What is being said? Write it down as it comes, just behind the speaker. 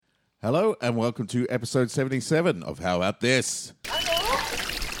Hello and welcome to episode 77 of How About This?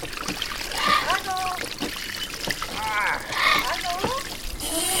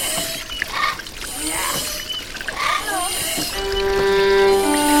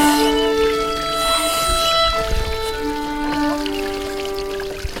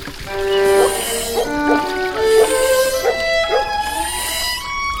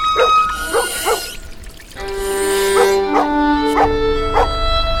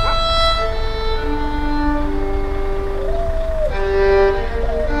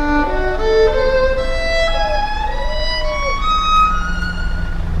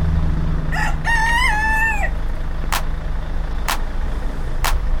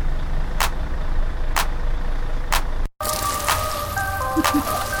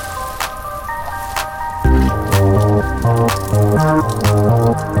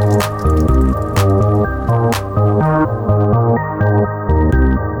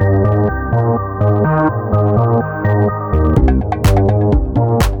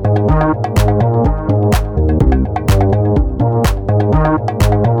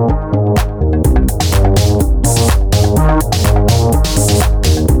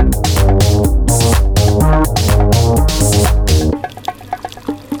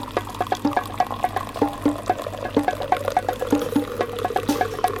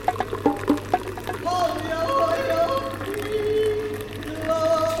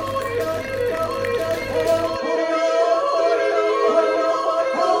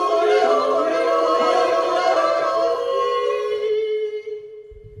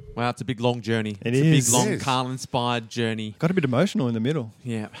 Wow, it's a big, long journey. It it's is. a big, long, It is. Carl-inspired journey. Got a bit emotional in the middle.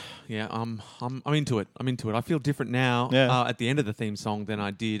 Yeah. I'm into it. I feel different now at the end of the theme song than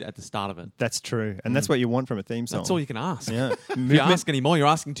I did at the start of it. That's true. And that's what you want from a theme song. That's all you can ask. Yeah. If you ask any more, you're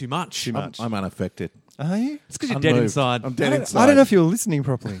asking too much. Too much. I'm unaffected. Are you? It's because you're dead Unmoved. inside. I'm dead inside. I don't know if you're listening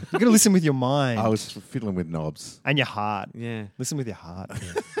properly. You've got to listen with your mind. I was fiddling with knobs. And your heart. Yeah. Listen with your heart.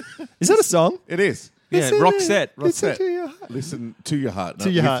 Is that a song? It is. Yeah, Roxette. Listen to your heart. Listen to your heart. No,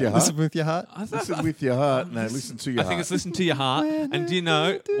 To your with heart. your Listen with your heart. Listen with your heart. No, listen to your I heart. think it's listen to your heart. And do you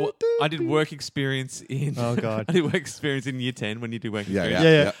know what? I did work experience in. Oh, God. I did work experience in year 10 when you do work Yeah,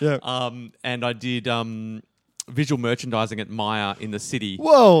 experience. Yeah. And I did visual merchandising at Maya in the city.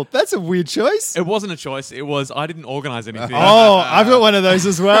 Whoa, that's a weird choice. It wasn't a choice. It was I didn't organise anything. Oh, I've got one of those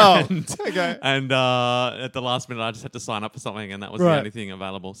as well. Okay. And at the last minute, I just had to sign up for something, and that was the Right. only thing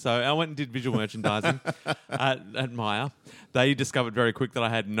available. So I went and did visual merchandising at Maya. They discovered very quick that I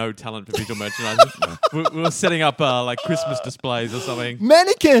had no talent for visual merchandising. we were setting up like Christmas displays or something.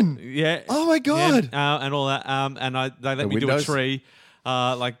 Mannequin. Yeah. Oh, my God. Yeah, and all that. And they let me windows? do a tree.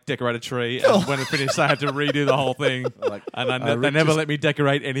 Decorate a tree, and when it finished, I had to redo the whole thing. They Rick never just- let me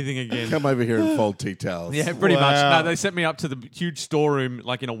decorate anything again. Come over here and fold tea towels. Yeah, pretty much. Wow. No, they sent me up to the huge storeroom,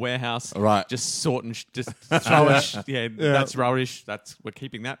 like in a warehouse. Right. Just sorting, just throwing. That's rubbish. We're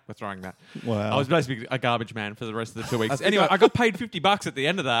keeping that. We're throwing that. Wow. I was basically a garbage man for the rest of the 2 weeks. Anyway, I got paid $50 at the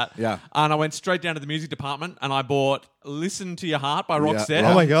end of that. Yeah. And I went straight down to the music department and I bought "Listen to Your Heart" by Roxette. yeah.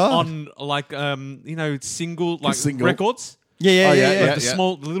 Oh my God. On single single. records. Yeah. The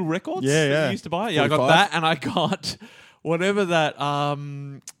small little records Yeah, that yeah. you used to buy. Yeah, I got 45. that, and I got whatever that.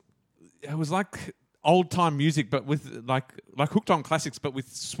 It was like old time music, but with like Hooked on Classics, but with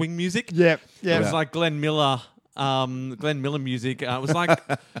swing music. Yeah. It Yeah. was like Glenn Miller music. It was like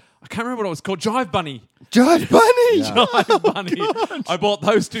I can't remember what it was called. Jive Bunny. Jive Bunny. Yeah. Jive Bunny. I bought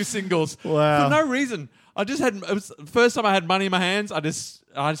those two singles Wow. for no reason. I just had. It was the first time I had money in my hands. I just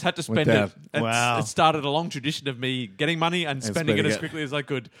had to spend down. it. Wow. It started a long tradition of me getting money and spending it spending as it. quickly as I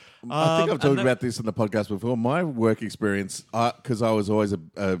could. I think I've And talked that- about this in the podcast before. My work experience, because I was always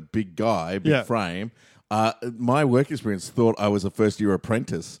a big guy, big Yeah. frame. My work experience thought I was a first-year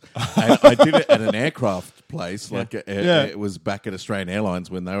apprentice. And I did it at an aircraft place. It was back at Australian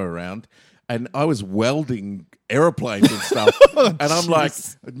Airlines when they were around. And I was welding aeroplanes and stuff. And I'm like,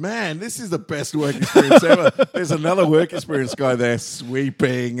 man, this is the best work experience ever. There's another work experience guy there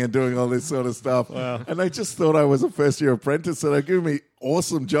sweeping and doing all this sort of stuff. Wow. And they just thought I was a first-year apprentice. So they gave me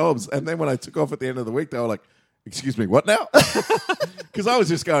awesome jobs. And then when I took off at the end of the week, they were like, excuse me, what now? Because I was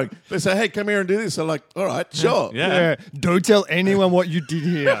just going, they say, hey, come here and do this. I'm like, all right, sure. Yeah. Don't tell anyone what you did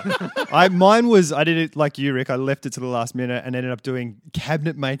here. I did it like you, Rick. I left it to the last minute and ended up doing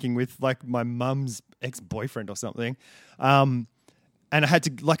cabinet making with like my mum's ex-boyfriend or something. And I had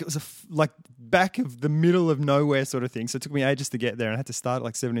to, it was back of the middle of nowhere sort of thing. So it took me ages to get there and I had to start at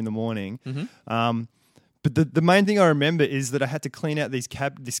like 7 a.m. But the main thing I remember is that I had to clean out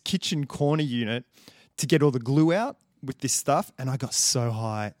this kitchen corner unit to get all the glue out with this stuff, and I got so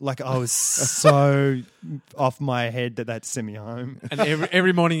high. Like, I was so off my head that sent me home. And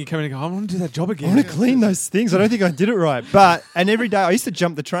every morning you come in and go, I want to do that job I again. want to clean those things. I don't think I did it right. And every day I used to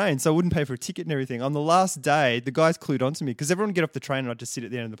jump the train, so I wouldn't pay for a ticket and everything. On the last day, the guys clued onto me because everyone would get off the train and I'd just sit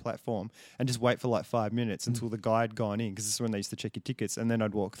at the end of the platform and just wait for like 5 minutes until the guy had gone in, because this is when they used to check your tickets, and then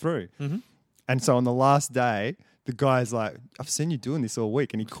I'd walk through. Mm-hmm. And so on the last day, the guy's like, I've seen you doing this all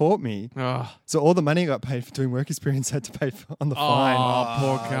week. And he caught me. Oh, So all the money I got paid for doing work experience I had to pay on the fine.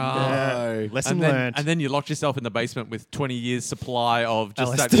 poor guy. No. Lesson And then, learned. and then you locked yourself in the basement with 20 years supply of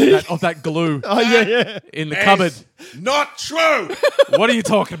just LSD. of that glue Oh, yeah. in the cupboard. Not true. What are you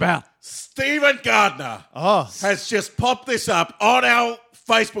talking about? Stephen Gardner Oh, has just popped this up on our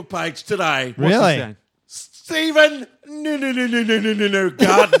Facebook page today. What's he really? saying? Stephen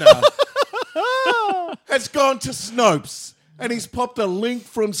Gardner has gone to Snopes, and he's popped a link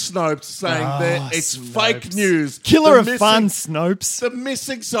from Snopes saying that it's Snopes. fake news. Killer The of fun, missing- Snopes. The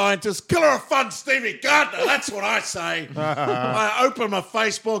missing scientist, killer of fun, Stevie Gardner. That's what I say. I open my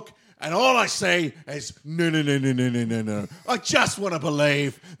Facebook, and all I see is no. I just want to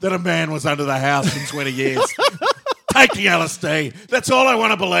believe that a man was under the house in 20 years. Taking LSD. That's all I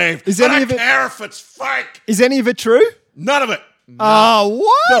want to believe. Is I any don't of it- care if it's fake. Is any of it true? None of it. Oh, The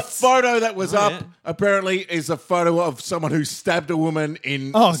what? photo that was up yeah. apparently is a photo of someone who stabbed a woman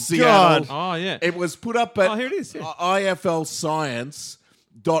in Oh, Seattle. God. Oh, yeah. It was put up at Oh, here it is, yeah.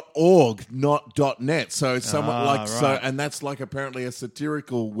 iflscience.org, not .net. So it's somewhat like so, right. and that's like apparently a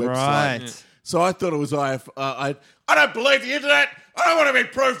satirical website. Right. Yeah. So I thought it was I don't believe the internet. I don't want to be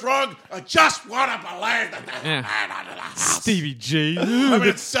proved wrong. I just want to believe that there's a man under the house. Stevie G. I'm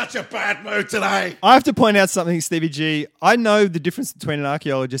in such a bad mood today. I have to point out something, Stevie G. I know the difference between an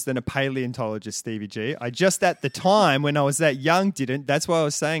archaeologist and a paleontologist, Stevie G. I just at the time when I was that young didn't. That's why I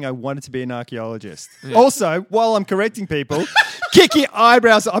was saying I wanted to be an archaeologist. Also, while I'm correcting people, Kiki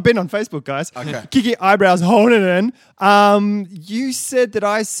Eyebrows. I've been on Facebook, guys. Okay. Kiki Eyebrows Honanen. You said that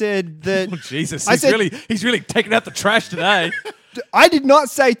I said that. Oh, Jesus. I said- He's really taking out the trash today. I did not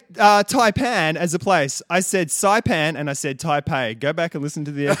say Taipan as a place. I said Saipan and I said Taipei. Go back and listen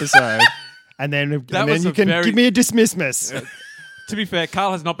to the episode. And then was you a can very- give me a dismiss. To be fair,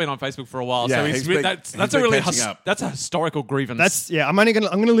 Carl has not been on Facebook for a while, Yeah, so he's been- that's he's a been really catching up. that's a historical grievance. I'm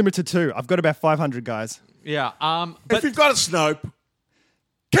gonna limit to 2. I've got about 500 guys. yeah. If But you've got a Snope,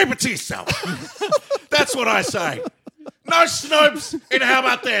 keep it to yourself. That's what I say. No Snopes in How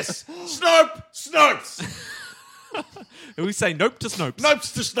About This? Snopes. we say nope to Snopes.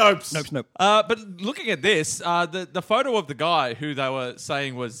 Nopes to Snopes. Nope. But looking at this, the photo of the guy who they were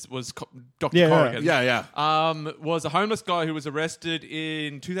saying was Dr. Yeah, Corrigan. Yeah. Was a homeless guy who was arrested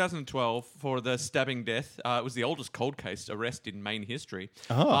in 2012 for the stabbing death. It was the oldest cold case arrest in Maine history.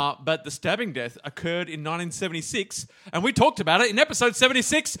 But the stabbing death occurred in 1976, and we talked about it in episode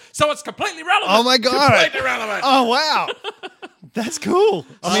 76, so it's completely relevant. Oh my god. Completely irrelevant. Oh wow. That's cool.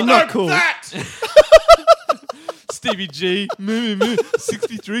 I mean, not cool. That. Stevie G.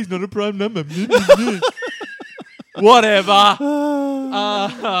 63 is not a prime number. Whatever.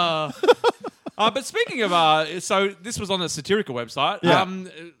 But speaking of, so this was on the satirical website. Yeah.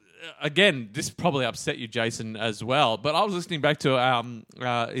 Again, this probably upset you, Jason, as well. But I was listening back to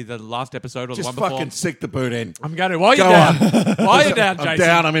either the last episode or Just the one before. fucking sick the boot in. I'm going to. Why are you Go down? on. Why are you down, I'm Jason?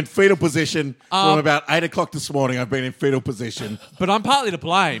 down. I'm in fetal position from about 8 o'clock this morning. I've been in fetal position. But I'm partly to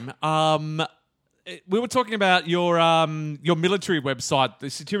blame. We were talking about your military website, the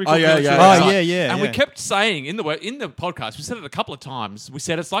satirical Oh, yeah, military yeah, website. Oh, yeah, And we yeah. kept saying in the podcast, we said it a couple of times. We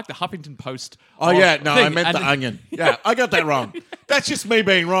said it's like the Huffington Post. Oh, yeah. No, I thing. meant And the Onion. Yeah, I got that wrong. That's just me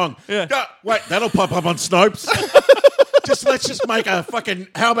being wrong. Yeah. No, wait, that'll pop up on Snopes. Let's just make a fucking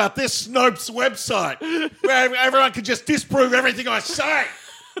How About This Snopes website where everyone can just disprove everything I say.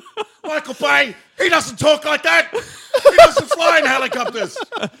 Michael Bay, he doesn't talk like that. He doesn't fly in helicopters.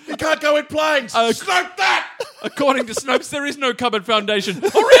 He can't go in planes. Snope that. According to Snopes, there is no cupboard foundation.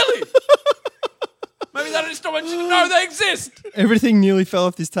 Oh, really? Maybe that is not want you to know they exist. Everything nearly fell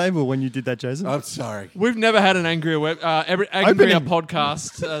off this table when you did that, Jason. I'm sorry. We've never had an angrier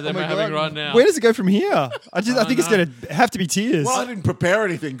podcast than we're having right now. Where does it go from here? I think it's going to have to be tears. Well, I didn't prepare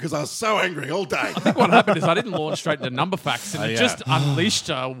anything because I was so angry all day. What happened is I didn't launch straight into number facts, and it yeah. just unleashed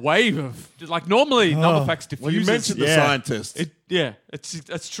a wave of like normally number facts diffuses. Well, you mentioned the Yeah. scientist.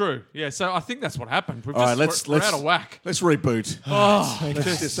 It's true. Yeah, so I think that's what happened. We're All right, let's we're out of whack. Let's reboot. Oh,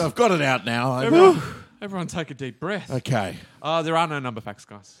 I've got it out now. everyone take a deep breath. Okay. There are no number facts,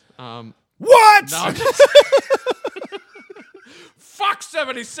 guys. What? No, fuck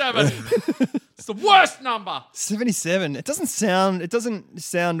 77. It's the worst number. 77. It doesn't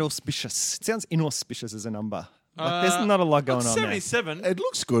sound auspicious. It sounds inauspicious as a number. Like, there's not a lot going on there. 77. It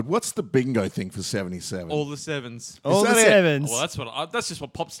looks good. What's the bingo thing for 77? All the sevens. All the that it? sevens. Well, that's just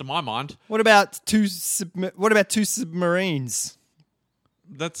what pops to my mind. What about two submarines?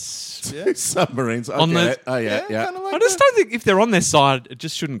 That's. Submarines. Okay. On the- oh, yeah. Kinda like I just that. don't think if they're on their side, it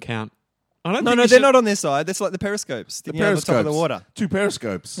just shouldn't count. I don't No, think no, you they're should- not on their side. That's like the periscopes sticking out of the top of the water. 2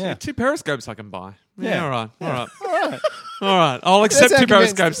 periscopes. Yeah. 2 periscopes I can buy. Yeah, Yeah. all right. All right. All right. I'll accept That's 2 how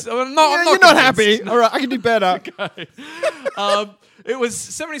convinced- periscopes. I'm Yeah, not you're not convinced. happy. All right, I can do better. It was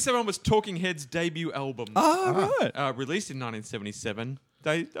 77 was Talking Heads' debut album. Oh, right. Released in 1977.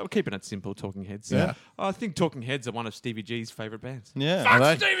 They were keeping it simple, Talking Heads. Yeah. I think Talking Heads are one of Stevie G's favourite bands. Yeah. Are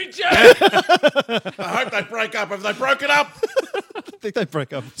they? Stevie G! I hope they break up. Have they broken up? I think they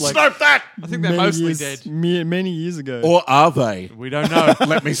broke up like Snope that! I think they're many mostly years, dead. Many years ago. Or are they? We don't know.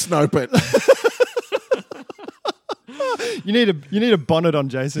 Let me snope it. You need a bonnet on,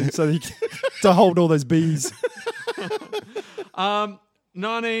 Jason, so that to hold all those bees.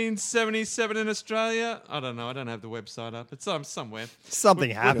 1977 in Australia. I don't know. I don't have the website up. It's somewhere. Something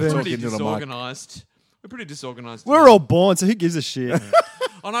We're happened. Talk pretty into the mic. disorganised. We're pretty disorganised. We're all born, so who gives a shit?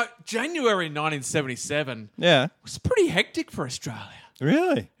 Oh no, January 1977 Yeah. was pretty hectic for Australia.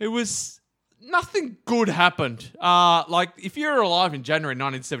 Really? It was nothing good happened. Like if you're alive in January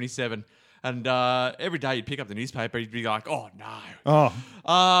 1977, and every day you'd pick up the newspaper, you'd be like, "Oh no."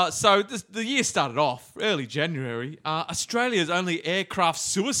 Oh. So the year started off early January. Australia's only aircraft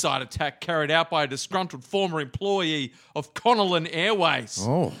suicide attack carried out by a disgruntled former employee of Connellan Airways.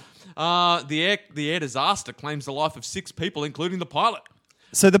 Oh. The air disaster claims the life of 6 people, including the pilot.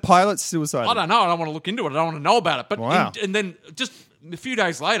 So the pilot's suicide. I don't know. I don't want to look into it. I don't want to know about it. But Wow. and then just a few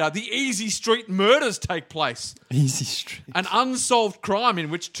days later, the Easy Street murders take place. Easy street. An unsolved crime in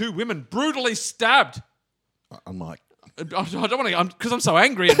which 2 women brutally stabbed. I'm like, I don't want to, because I'm so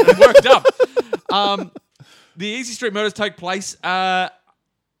angry and worked up. The Easy Street murders take place, and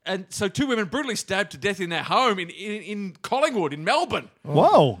so 2 women brutally stabbed to death in their home in Collingwood, in Melbourne.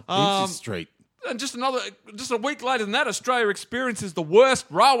 Whoa. Easy Street. And just a week later than that, Australia experiences the worst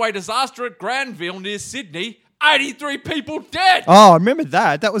railway disaster at Granville near Sydney. 83 people dead. Oh, I remember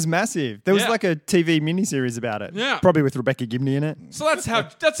that. That was massive. There was Yeah. like a TV miniseries about it. Yeah. Probably with Rebecca Gibney in it. So that's how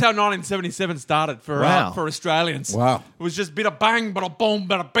 1977 started for Wow. for Australians. Wow. It was just bit of bang, bit of boom,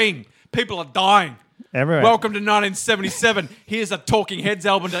 bit of bing. People are dying. Everywhere. Welcome to 1977. Here's a Talking Heads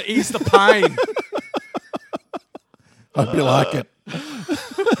album to ease the pain. Hope you like it.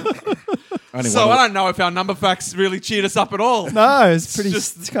 Only So one I of don't know if our number facts really cheered us up at all. No, it's pretty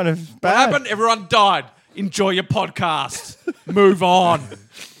just- it's kind of What bad. happened? Everyone died. Enjoy your podcast. Move on.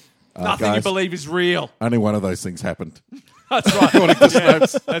 Nothing you guys. believe is real. only one of those things happened. That's right. Yeah,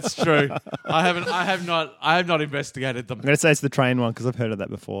 that's true. I have not investigated them. I'm going to say it's the train one because I've heard of that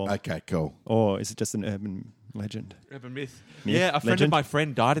before. Okay, cool. Or is it just an urban legend? Urban myth. Myth? Yeah, a friend of Legend? my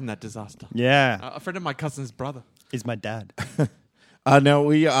friend died in that disaster. Yeah. A friend of my cousin's brother. Is my dad. Now,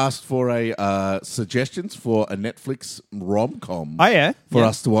 we asked for suggestions for a Netflix rom-com Oh, yeah? for Yeah.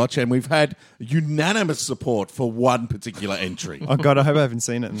 us to watch, and we've had unanimous support for one particular entry. Oh, God, I hope I haven't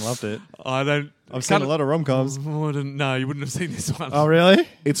seen it and loved it. I don't. I've seen a lot of rom-coms. No, you wouldn't have seen this one. Oh, really?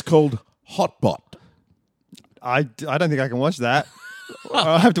 It's called Hotbot. I don't think I can watch that.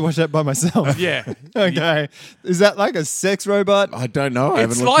 I'll have to watch that by myself. Yeah. Okay. Is that like a sex robot? I don't know. I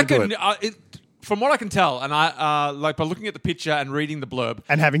It's haven't looked like into it. from what I can tell, and I like by looking at the picture and reading the blurb.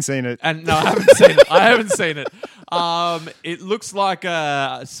 And having seen it. And no, I haven't seen it. I haven't seen it. It looks like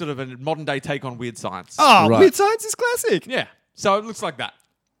a sort of a modern day take on Weird Science. Oh, Right. Weird Science is classic. Yeah. So it looks like that.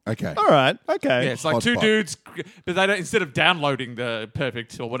 Okay. All right. Okay. Yeah, it's like 2 Hotbot. dudes, but they don't. Instead of downloading the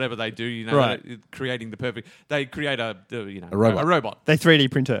perfect or whatever they do, Right. creating the perfect, they create a robot. A robot. They 3D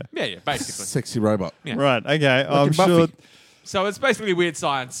printer. Yeah, basically. Sexy robot. Yeah. Right. Okay. I'm Buffy. sure. So it's basically Weird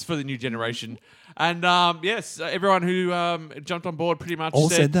Science for the new generation. And yes, everyone who jumped on board pretty much All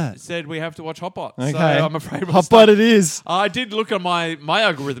said that. said we have to watch Hotbot. Okay. So I'm afraid we'll Hot start- butt it is. I did look at my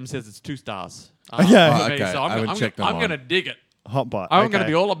algorithm says it's 2 stars. Okay. for Oh, me, okay. so I haven't I'm checked online. going to dig it. Hot butt. I'm going to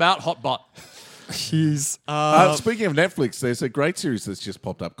be all about Hotbot. Jeez. Speaking of Netflix, there's a great series that's just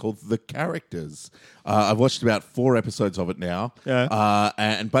popped up called The Characters. I've watched about 4 episodes of it now. Yeah.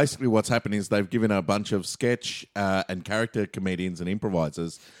 And basically what's happened is they've given a bunch of sketch and character comedians and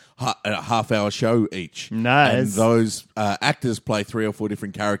improvisers a half-hour show each. Nice. And those actors play 3 or 4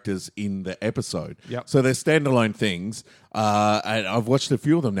 different characters in the episode. Yep. So they're standalone things. And I've watched a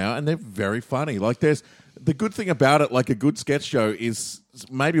few of them now, and they're very funny. Like there's... The good thing about it, like a good sketch show, is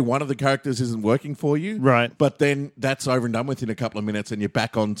maybe one of the characters isn't working for you. Right. But then that's over and done with in a couple of minutes and you're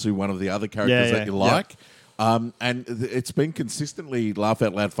back onto one of the other characters Yeah, that you yeah. like. And it's been consistently laugh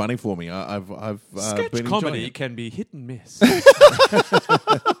out loud funny for me. I've Sketch been comedy enjoying it. can be hit and miss.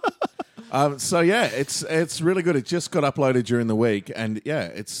 So yeah, it's really good. It just got uploaded during the week, and yeah,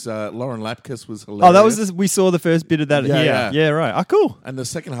 it's Lauren Lapkus was hilarious. Oh, that was we saw the first bit of that. Yeah. Yeah, right. Oh, cool. And the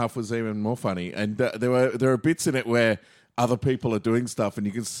second half was even more funny. And there are bits in it where other people are doing stuff, and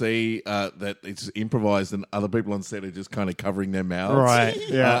you can see that it's improvised, and other people on set are just kind of covering their mouths. Right,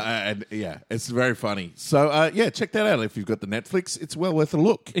 yeah. And yeah, it's very funny. So yeah, check that out if you've got the Netflix. It's well worth a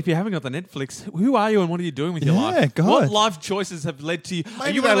look. If you haven't got the Netflix, who are you and what are you doing with your Yeah, life? God. What life choices have led to you? Are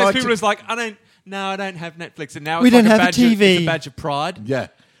Maybe you one they of those like people to- who's like, I don't have Netflix, and now We it's like don't a have a badge TV. it's a badge of pride. Yeah,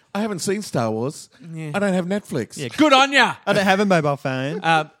 I haven't seen Star Wars. Yeah. I don't have Netflix. Yeah, good on ya. I don't have a mobile phone.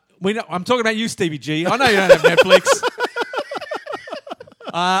 I'm talking about you, Stevie G. I know you don't have Netflix.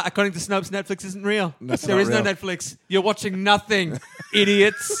 According to Snopes, Netflix isn't real. That's There not is no real. Netflix. You're watching nothing,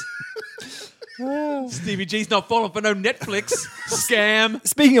 idiots. Stevie G's not falling for no Netflix scam.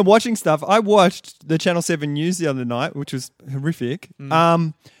 Speaking of watching stuff, I watched the Channel 7 news the other night, which was horrific.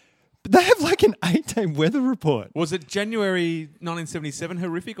 But they have like an 8-day weather report. Was it January 1977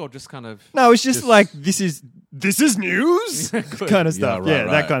 horrific or just kind of... No, it's just like this is news kind of stuff. Yeah, right,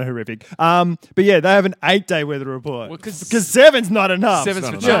 that right. kind of horrific. But yeah, they have an 8-day weather report Well, 'cause- because 7's not enough. Seven's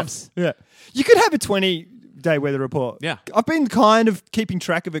not for enough. chumps. Yeah, you could have a 20-day weather report. Yeah. I've been kind of keeping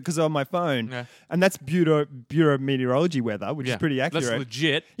track of it because on my phone, Yeah. and that's Bureau of Meteorology weather, which is pretty accurate. That's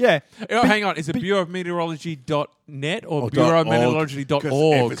legit. Yeah. Oh, hang on. Is it bureauofmeteorology.net or .org. bureauofmeteorology.org?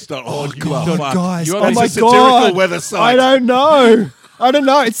 'Cause if it's .org, you are fucked. Guys, You're oh like my a satirical god, weather site. I don't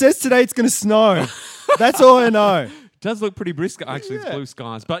know. It says today it's going to snow. That's all I know. Does look pretty brisk. Actually, Yeah. it's blue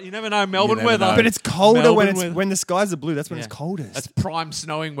skies. But you never know. Melbourne never weather. know. But it's colder Melbourne weather. when the skies are blue. That's when Yeah. it's coldest. That's prime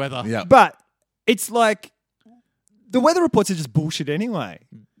snowing weather. Yeah. But it's like the weather reports are just bullshit anyway.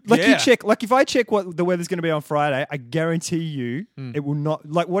 Like you Yeah. check, like if I check what the weather's going to be on Friday, I guarantee you it will not,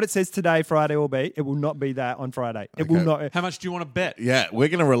 like what it says today, Friday will be, it will not be that on Friday. It will Okay. not. How much do you want to bet? Yeah, we're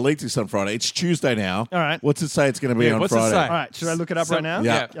going to release this on Friday. It's Tuesday now. All right. What's it say it's going to be Yeah, on what's it Friday? say? All right, should I look it up So- right now?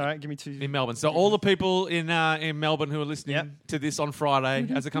 Yeah. All right, give me 2. In Melbourne. So all the people in Melbourne who are listening Yep. to this on Friday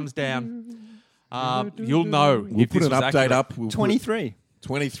as it comes down, you'll know We'll if put this an was update accurate. up. We'll put 23.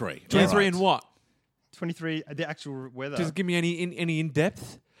 23. 23 All right. and what? 23, the actual weather. Just give me any in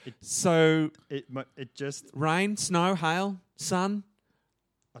depth. So It just, rain, snow, hail, sun.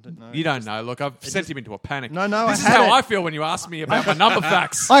 I don't know. You don't know. Look, I've sent him into a panic. No, no, This I is had how it. I feel when you ask me about my number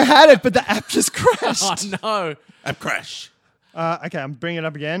facts. I had it, but the app just crashed. Oh no. App crash. Okay, I'm bringing it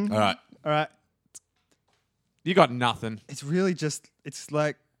up again. All right. All right. You got nothing. It's really just, it's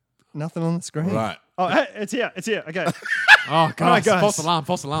like nothing on the screen. Right. Oh, hey, it's here. It's here. Okay. Oh, right, guys. guys. False alarm.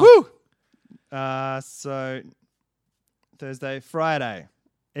 False alarm. Woo! So Thursday, Friday.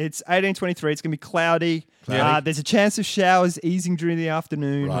 It's 18:23. It's going to be cloudy. Cloudy. There's a chance of showers easing during the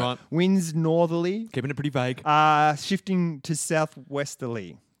afternoon. Right. Winds northerly, Keeping it pretty vague. shifting to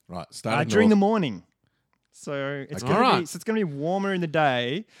southwesterly Right. Starting during the north. morning. So it's going to Alright. be it's going to be warmer in the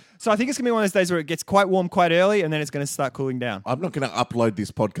day. So I think it's going to be one of those days where it gets quite warm quite early, and then it's going to start cooling down. I'm not going to upload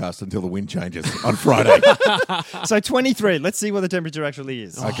this podcast until the wind changes on Friday. So 23. Let's see what the temperature actually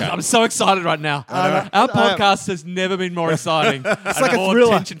is. Okay. I'm so excited right now. Our podcast has never been more exciting. It's like a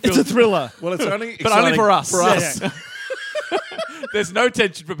thriller. It's a thriller. Well, it's only But only exciting for us. For us. Yeah. There's no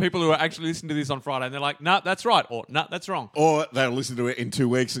tension for people who are actually listening to this on Friday and they're like, nah, that's right, or nah, that's wrong. Or they'll listen to it in 2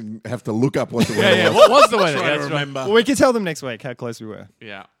 weeks and have to look up what the Yeah, weather yeah. was. What was the weather? Try Yeah, to that's right. remember. Well, we can tell them next week how close we were.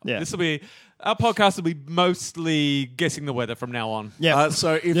 Yeah. Yeah. This will be, our podcast will be mostly guessing the weather from now on. Yeah.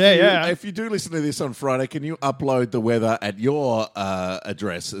 So Yeah. if you do listen to this on Friday, can you upload the weather at your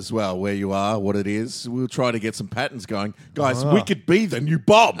address as well, where you are, what it is? We'll try to get some patterns going. Guys, we could be the new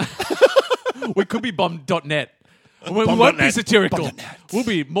bomb. We could be bomb.net. We won't be satirical. We'll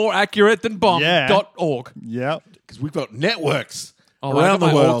be more accurate than bomb.org. Yeah. Because we've got networks Oh, I around got the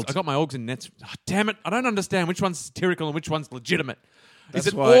my world. I got my orgs and nets. Oh, damn it. I don't understand which one's satirical and which one's legitimate. That's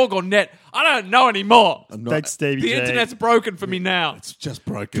Is it why- org or net? I don't know anymore. I'm not- Thanks, Stevie The J. internet's broken for me now. It's just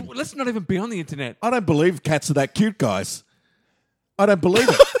broken. Let's not even be on the internet. I don't believe cats are that cute, guys. I don't believe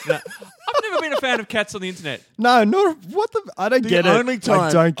it. I've never been a fan of cats on the internet. No, not what the. I don't get The it. only time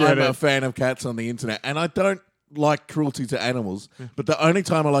I don't get I'm it. a fan of cats on the internet, and I don't like cruelty to animals, but the only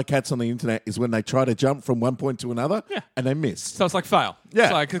time I like cats on the internet is when they try to jump from one point to another and they miss. So it's like fail. Yeah.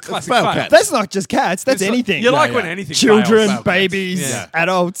 It's like a It's classic fail fail. cat. That's not just cats. That's It's like- anything. You like Yeah, when yeah. anything Children, fails. babies, Yeah.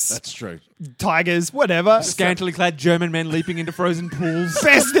 adults, That's true. tigers, whatever. Scantily clad German men leaping into frozen pools.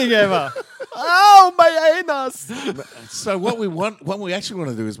 Best thing ever. Oh, my anus. So what we actually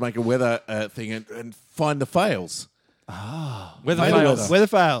want to do is make a weather thing and find the fails. Weather Fail fails. weather. Weather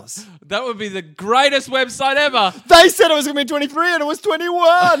fails. That would be the greatest website ever. They said it was going to be 23 and it was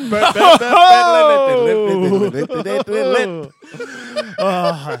 21.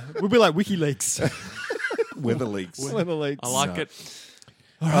 We'll be like WikiLeaks. Weather leaks. Weather leaks. I like it.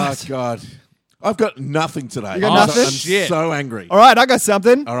 Oh, God. I've got nothing today. You got I'm nothing? I'm Shit. so angry. All right, I got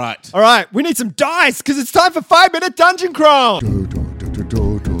something. All right. All right, we need some dice because it's time for 5-minute dungeon crawl.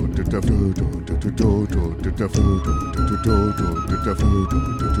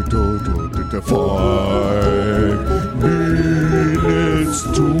 Minutes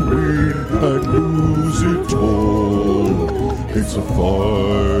to win and lose it all. It's a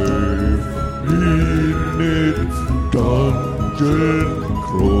 5-minute dungeon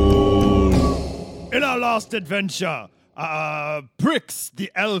crawl. In our last adventure, Brix,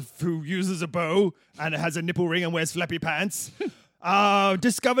 the elf who uses a bow and has a nipple ring and wears flappy pants,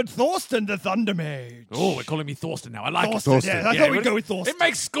 discovered Thorsten the Thunder Mage. Oh, we're calling me Thorsten now. I like Thorsten, it. yeah, I thought we'd go with Thorsten. It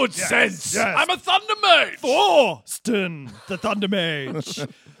makes good sense. yes. I'm a Thunder Mage. Thorsten the Thunder Mage.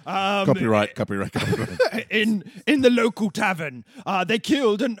 Copyright. in the local tavern, they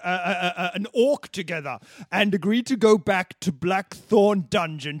killed an orc together and agreed to go back to Blackthorn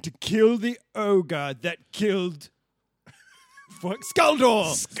Dungeon to kill the ogre that killed Skaldor,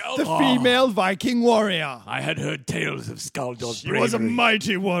 the female Viking warrior. I had heard tales of Skaldor's She was a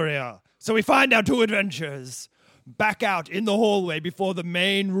mighty warrior. So we find our two adventurers back out in the hallway before the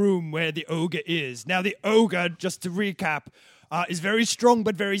main room where the ogre is. Now, the ogre, just to recap, is very strong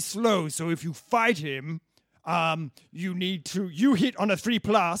but very slow. So if you fight him, you hit on a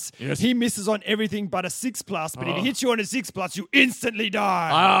 3+. Yes. He misses on everything but a 6+. But if he hits you on a 6+, you instantly die.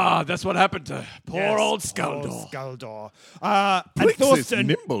 Ah, that's what happened to poor Yes, old poor Skaldor. Skaldor. And Brix is Thorsten,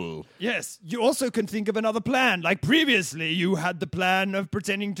 nimble. yes, you also can think of another plan. Like previously, you had the plan of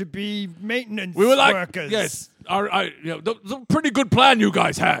pretending to be maintenance We were like, workers. yes, the pretty good plan you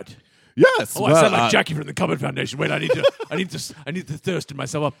guys had. Yes. Oh, I sound like Jackie from the Cupboard Foundation. Wait, I need to Thurston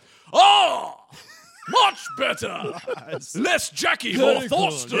myself up. Oh, much better. Less Jackie, more Very cool,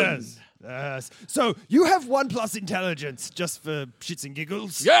 Thorsten. Yes. Yes. So you have 1+ intelligence just for shits and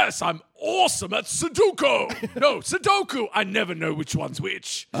giggles. Yes, I'm awesome at Sudoku. No, Sudoku. I never know which one's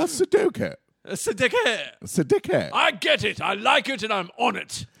which. Sudoku. Sudoku. I get it. I like it, and I'm on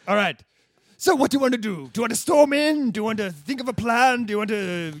it. All right. So what do you want to do? Do you want to storm in? Do you want to think of a plan? Do you want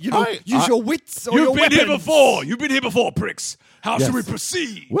to, use your wits or your You've been weapons? here before. You've been here before, Brix. How Yes. should we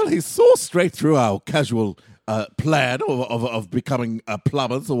proceed? Well, he saw straight through our casual plan of becoming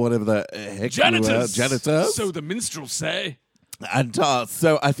plumbers or whatever the heck you were. Janitors. So the minstrels say. And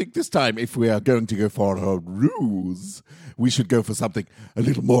so I think this time, if we are going to go for a ruse, we should go for something a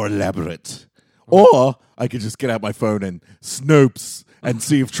little more elaborate. Or I could just get out my phone and Snopes and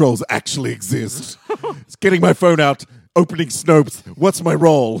see if trolls actually exist. It's getting my phone out, opening Snopes. What's my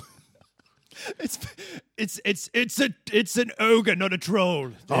role? It's an ogre, not a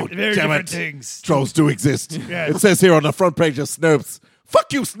troll. They're very damn different it. things. Trolls do exist. Yes. It says here on the front page of Snopes,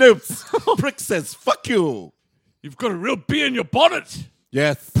 fuck you, Snopes. Prick says, fuck you. You've got a real bee in your bonnet,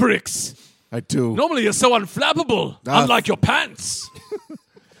 Yes, Brix. I do. Normally you're so unflappable, unlike your pants.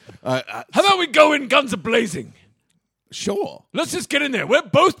 I- How about we go in guns a-blazing? Sure. Let's just get in there. We're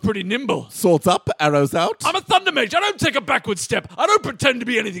both pretty nimble. Swords up, arrows out. I'm a Thunder Mage. I don't take a backward step. I don't pretend to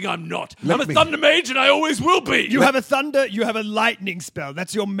be anything I'm not. Let I'm a me- Thunder Mage, and I always will be. You have a lightning spell.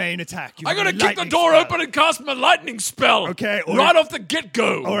 That's your main attack. I'm going to kick the door open and cast my lightning spell. Okay, right off the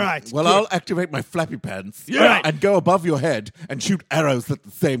get-go. All right. Well, good. I'll activate my flappy pants Yeah. and go above your head and shoot arrows at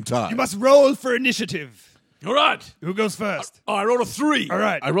the same time. You must roll for initiative. All right. Who goes first? Oh, I rolled a 3. All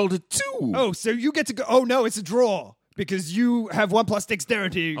right. I rolled a 2. Oh, so you get to go. Oh, no, it's a draw because you have 1+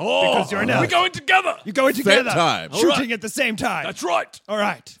 dexterity Oh, because you're an elf. we're going together. You're going Same together. time. Shooting All right. at the same time. That's right. All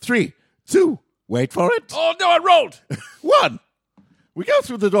right. 3, 2, wait for it. Oh, no, I rolled. 1. We go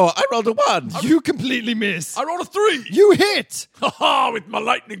through the door. I rolled a 1. You completely miss. I rolled a 3. You hit. Ha-ha, with my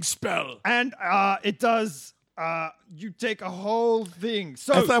lightning spell. And it does. You take a whole thing.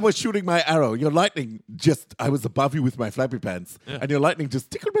 So As I was shooting my arrow, your lightning I was above you with my flappy pants, and your lightning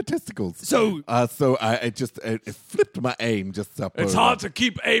just tickled my testicles. So- it flipped my aim just up. It's over. hard to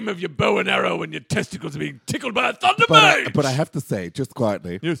keep aim of your bow and arrow when your testicles are being tickled by a Thunder Mage. But I have to say, just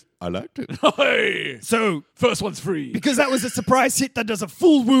quietly, Yes. I liked it. Hey, so first one's free. because that was a surprise hit that does a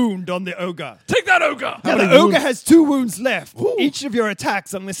full wound on the ogre. Take that, ogre. Now, the many ogre wounds? has 2 wounds left. Ooh. Each of your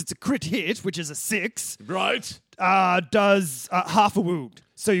attacks, unless it's a crit hit, which is a 6, Right. does half a wound.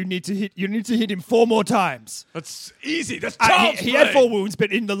 So you need to hit him 4 more times. That's easy. That's child's He had play. 4 wounds,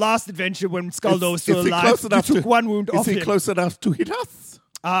 but in the last adventure when Skaldor was still Is he alive, close you enough took to, 1 wound is off he him. close enough to hit us?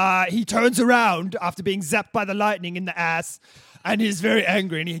 He turns around after being zapped by the lightning in the ass, and he's very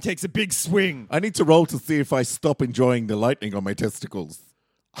angry, and he takes a big swing. I need to roll to see if I stop enjoying the lightning on my testicles.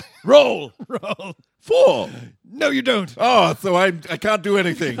 Roll. 4. No, you don't. Oh, so I can't do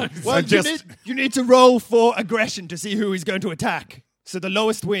anything. Well, you need to roll for aggression to see who he's going to attack. So the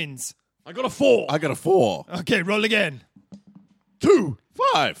lowest wins. I got a 4. I got a 4. Okay, roll again. 2.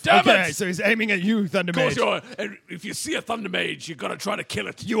 5. Damn Okay, it. so he's aiming at you, Thunder Of course Mage. you are. And if you see a Thunder Mage, you got to try to kill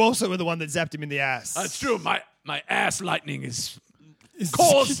it. You also were the one that zapped him in the ass. That's true. My ass lightning is It's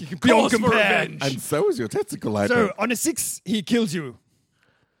cause beyond for compare. revenge. And so is your testicle lightning. So on a 6, he kills you.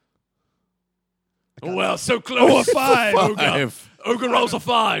 Well, so close. Oh, a 5. Ogre rolls a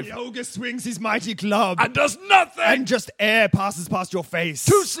 5 The ogre swings his mighty club, and does nothing. and just air passes past your face.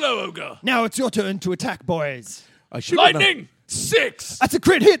 Too slow, Ogre. Now it's your turn to attack, boys. I should have known. Lightning 6. That's a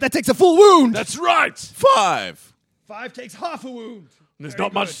crit hit. That takes a full wound. That's right. 5. 5 takes half a wound. There's Very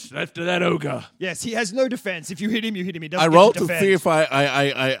not much left of that ogre. Yes, he has no defense. If you hit him, you hit him. He doesn't I get rolled to to defend. see if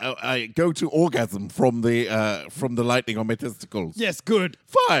I go to orgasm from the lightning on my testicles. Yes, good.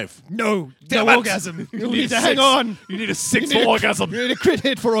 5. No, Damn no it. orgasm. You You'll need need to a hang 6. on. You need a 6 You need for a- orgasm. You need a crit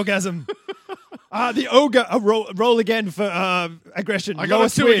hit for orgasm. The ogre, roll again for aggression. I got a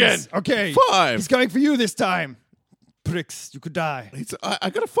Lowest 2 wins. again. Okay. 5. He's going for you this time. Pricks, you could die. I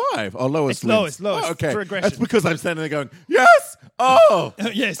got a 5. Oh, lowest. It's lowest, wins. lowest, Oh, okay. for aggression. That's because I'm standing there going, yes! Oh!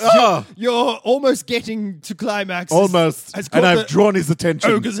 Yes, Ah. you're almost getting to climax. Almost. Has And caught I've the drawn his attention.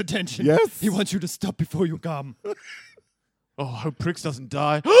 ogre's attention. Yes. He wants you to stop before you come. Oh, I hope Prix doesn't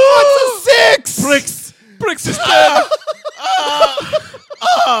die. That's a 6! Pricks! Prix is dead.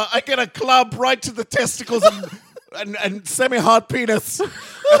 I get a club right to the testicles and semi-hard penis. And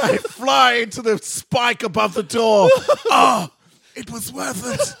I fly into the spike above the door. Oh, it was worth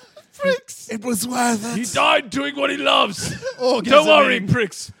it. Pricks. It was worth it. He died doing what he loves. Orgasming. Don't worry,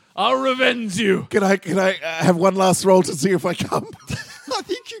 Prix. I'll revenge you. Can I have one last roll to see if I come? I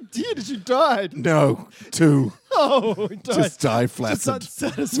think you did. You died. No. 2. Oh, he died. Just die flaccid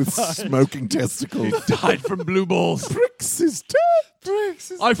unsatisfied. with smoking testicles. Died from blue balls. Pricks is dead.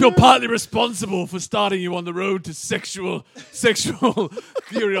 Pricks is I feel dead. partly responsible for starting you on the road to sexual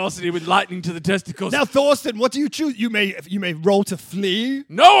curiosity with lightning to the testicles. Now, Thorsten, what do you choose? You may roll to flee.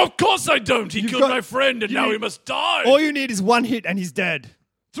 No, of course I don't. He You've killed got- my friend, and you now need- he must die. All you need is one hit, and he's dead.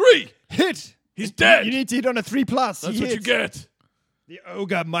 3. Hit. He's dead. You need to hit on a 3+. That's He what you hits. get. The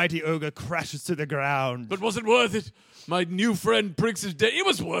ogre, mighty ogre, crashes to the ground. But was it worth it? My new friend Prix is dead. It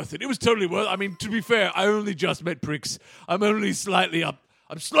was worth it. It was totally worth it. I mean, to be fair, I only just met Prix. I'm only slightly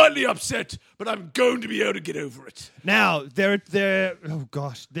upset, but I'm going to be able to get over it. Now, there's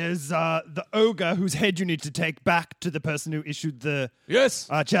the ogre whose head you need to take back to the person who issued the Yes.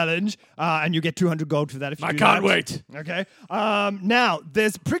 challenge, and you get 200 gold for that if you I do can't that. wait. Okay. Now,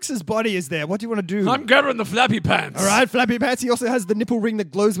 there's Prix's body is there. What do you want to do? I'm gathering the flappy pants. All right, flappy pants. He also has the nipple ring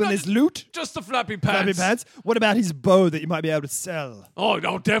that glows when there's loot. Just the flappy pants. Flappy pants. What about his bow that you might be able to sell? Oh,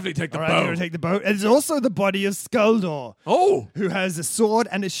 I'll definitely take the All right, bow. you're going to take the bow. And there's also the body of Skuldor, Oh, who has a sword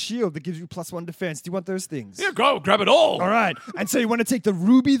and a shield that gives you +1 defense. Do you want those things? yeah, grab it all. All right. And so you want to take the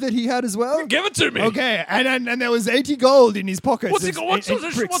ruby that he had as well? Give it to me. Okay. And there was 80 gold in his pockets. What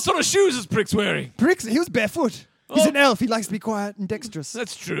sort of shoes is Prix wearing? Pricks, he was barefoot. He's Oh. an elf. He likes to be quiet and dexterous.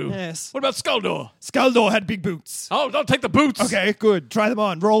 That's true. Yes. What about Skuldor? Skuldor had big boots. Oh, I'll take the boots. Okay, good. Try them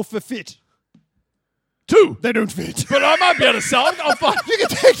on. Roll for fit. 2. They don't fit. But I might be able to sell them. I'll find. You can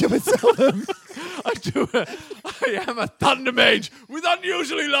take them and sell them. I am a thunder mage with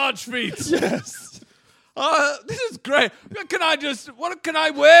unusually large feet. Yes. This is great. What can I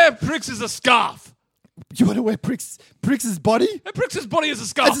wear? Prix is a scarf. You want to wear Prix's body? And Prix's body is a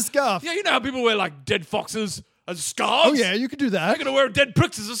scarf. As a scarf. Yeah, you know how people wear like dead foxes as scarves? Oh, yeah, you can do I'm that. going to wear a dead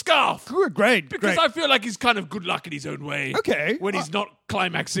Prix as a scarf. Good, great. Because great. I feel like he's kind of good luck in his own way. Okay. When he's not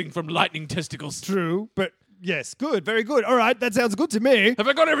climaxing from lightning testicles. True, but yes, good, very good. All right, that sounds good to me. Have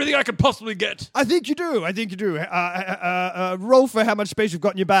I got everything I could possibly get? I think you do. Roll for how much space you've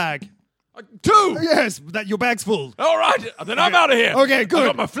got in your bag. 2. Yes, that your bag's full. All right, then I'm out of here. Okay, good. I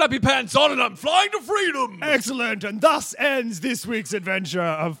got my flappy pants on and I'm flying to freedom. Excellent, and thus ends this week's adventure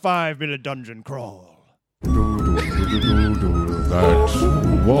of 5-Minute Dungeon Crawl.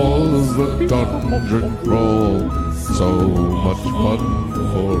 That was the dungeon crawl. So much fun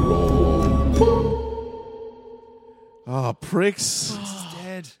for all. Ah, Pricks.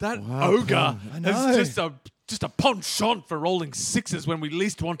 Dead. That ogre know. is just a penchant for rolling 6s when we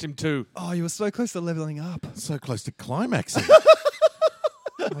least want him to. Oh, you were so close to leveling up. So close to climaxing.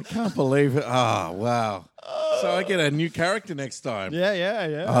 I can't believe it. Ah, wow. So I get a new character next time.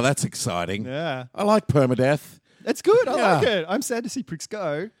 Yeah. Oh, that's exciting. Yeah. I like permadeath. It's good. I Yeah. like it. I'm sad to see Pricks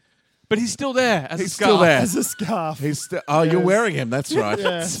go. But he's still there as a He's scarf. still there. As a scarf. He's you're Yes. wearing him. That's right.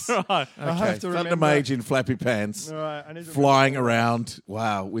 Yes. Right. I have to Thunder remember. Mage in flappy pants, All right, I need to flying around.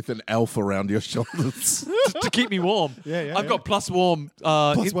 Wow, with an elf around your shoulders. To keep me warm. Yeah, I've got plus warm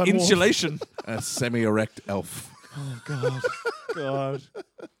Plus one warm. insulation. A semi-erect elf. God. All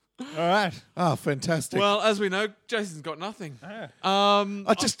right. Oh, fantastic. Well, as we know, Jason's got nothing.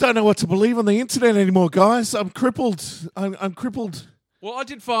 I just don't know what to believe on the internet anymore, guys. I'm crippled. I'm crippled. Well,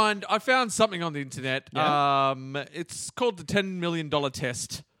 I found something on the internet. Yeah? It's called the $10 million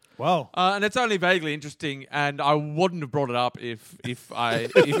test. Wow. And it's only vaguely interesting, and I wouldn't have brought it up if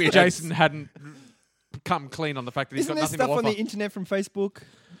Jason hadn't come clean on the fact that he's Isn't got there nothing stuff to on offer. the internet from Facebook?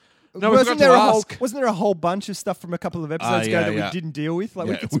 No, we forgot to ask. Wasn't there a whole bunch of stuff from a couple of episodes ago yeah, that yeah. we didn't deal with? Like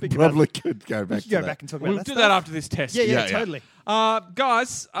we Yeah, could we speak probably about. could go back We to could go that. back and talk We'll about do that that stuff. after this test. Yeah, Yeah. totally.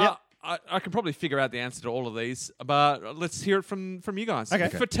 Guys, Yep. I can probably figure out the answer to all of these, but let's hear it from you guys. Okay.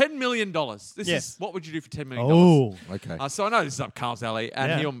 For $10 million, this Yes. is what would you do for $10 million? Oh. Okay. So I know this is up Carl's alley, and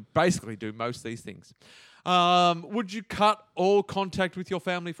Yeah. he'll basically do most of these things. Would you cut all contact with your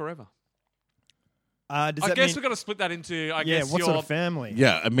family forever? Does I that guess mean, we've got to split that into. yeah, guess what your, sort of family?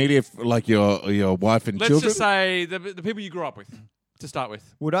 Yeah, immediate, like your wife and Let's children. just say the people you grew up with to start with.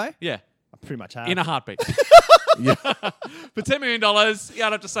 Would I? Yeah, I pretty much have. in a heartbeat. Yeah. For $10 million, yeah,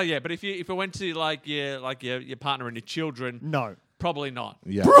 I'd have to say yeah. But if it went to your partner and your children, No. probably not.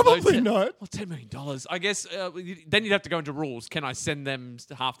 Yeah. Probably not. Well, $10 million. I guess then you'd have to go into rules. Can I send them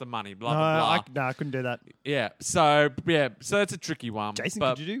half the money? Blah No, blah blah. I couldn't do that. Yeah. So that's a tricky one. Jason,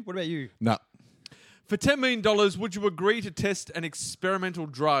 But could you do? What about you? No. for $10 million, would you agree to test an experimental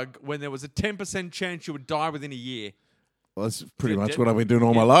drug when there was a 10% chance you would die within a year? Well, that's pretty Yeah, much de- what I've been doing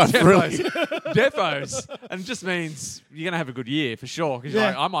all my life, really. Defos. And it just means you're going to have a good year for sure. Because Yeah.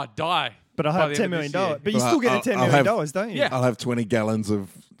 like, I might die. But I by have the $10 end of this million. year. But you Well, still get I'll- $10 I'll million, have- don't you? Yeah. I'll have 20 gallons of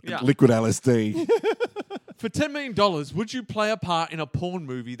Yeah. liquid LSD. For $10 million, would you play a part in a porn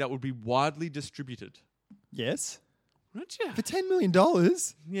movie that would be widely distributed? Yes. Would you? For $10 million?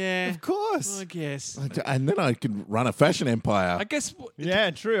 Yeah. Of course. I guess. And then I can run a fashion empire. I guess. Yeah,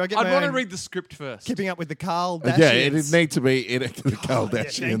 true. I'd want to read the script first. Keeping up with the Carl Yeah, it'd need to be the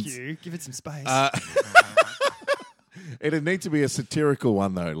Kardashians. Yeah, thank you. Give it some space. It'd need to be a satirical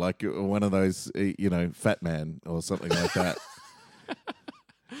one, though, like one of those, Fat Man or something like that.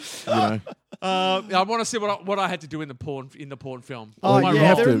 I want to see what I had to do in the porn film. oh, My yeah,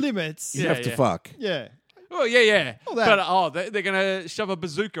 role. there are to- limits. You Yeah, have to yeah. fuck. Yeah. Oh yeah. that. But they're gonna shove a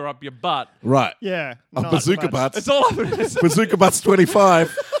bazooka up your butt. Right. Yeah. A not Bazooka much. Butts. It's all up. It's Bazooka Butts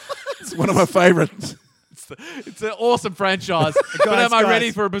 25. It's one of my favorites. an awesome franchise. But am I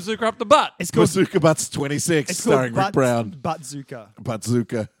ready for a bazooka up the butt? It's called, Bazooka Butts 26, it's called starring Rick Brown. Bazooka.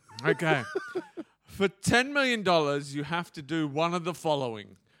 Bazooka. Okay. For $10 million, you have to do one of the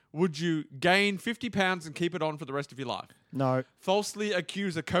following. Would you gain 50 pounds and keep it on for the rest of your life? No. Falsely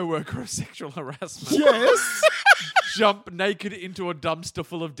accuse a coworker of sexual harassment? Yes. Jump naked into a dumpster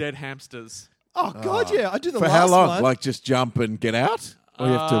full of dead hamsters? Oh, God, yeah. I do the For last how long? one. Like just jump and get out? Or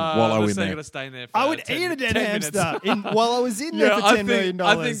you have to wallow let's in say you're there? gonna stay in there. For I would 10 eat a dead 10 minutes. hamster while I was in there for $10 million.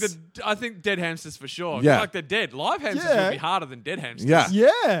 I think dead hamsters for sure. Yeah. Like they're dead. Live hamsters Yeah. would be harder than dead hamsters. Yeah.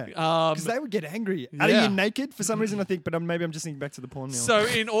 Yeah. Um, Because they would get angry. Are yeah. you naked? For some reason, I think, but maybe I'm just thinking back to the porn meal. So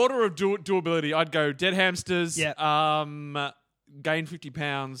in order of doability, I'd go dead hamsters. Yeah. Gain 50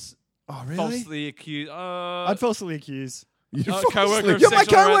 pounds. oh, really? Falsely accused. I'd falsely accuse. Coworker of You're my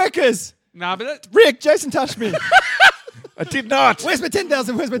sexual harassment. co-workers. Nah, but that, Rick, Jason touched me. I did not. Where's my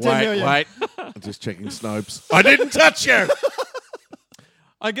 10,000? Where's my 10 million? Wait. I'm just checking Snopes. I didn't touch you.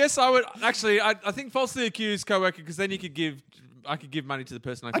 I guess I would actually. I think falsely accused coworker because then I could give money to the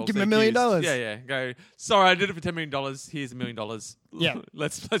person I I'd falsely give him $1 million. accused. Yeah. Go. Sorry, I did it for $10 million. Here's $1 million. Yeah.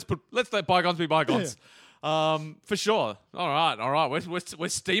 let's let bygones be bygones. For sure. All right. We're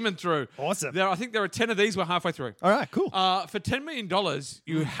steaming through. Awesome. I think there are 10 of these. We're halfway through. All right, cool. For $10 million,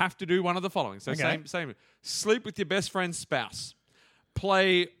 you have to do one of the following. So Okay. same. Sleep with your best friend's spouse.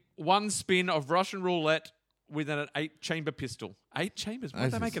 Play one spin of Russian roulette with an 8-chamber pistol. 8 chambers? Why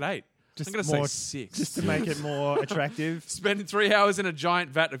did they make it 8? I'm going to say 6. Just to make it more attractive. Spend 3 hours in a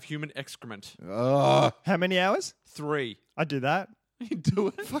giant vat of human excrement. Oh, How many hours? 3. I'd do that. You do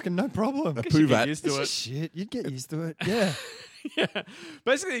it. Fucking no problem. a You poo get vat. used It's to it. just shit. You'd get used to it. Yeah. Yeah.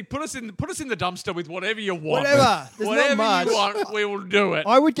 Basically, put us in the dumpster with whatever you want. Whatever. There's Whatever not much. you want, we will do it.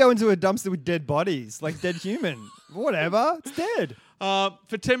 I would go into a dumpster with dead bodies, like dead human. Whatever. It's dead. For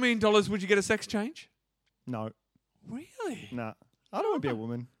 $10 million, would you get a sex change? No. Really? Nah. I don't want to be a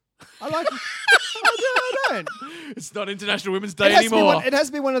woman. I like. I I don't. It's not International Women's Day anymore. It has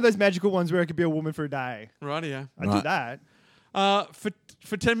to be one of those magical ones where it could be a woman for a day. Right, yeah. I do that.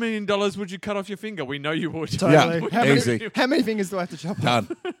 For $10 million, would you cut off your finger? We know you would. Totally. Yeah, easy. How many fingers do I have to chop off?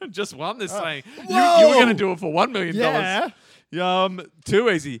 Done. Just one. They're saying you whoa! were going to do it for $1 million. Yeah. Too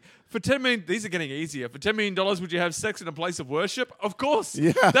easy. For $10 million, these are getting easier. For $10 million, would you have sex in a place of worship? Of course.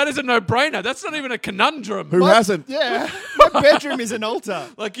 Yeah. That is a no-brainer. That's not even a conundrum. Who hasn't? Yeah. My bedroom is an altar.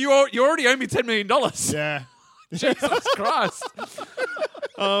 Like, you already owe me $10 million. Yeah. Jesus Christ.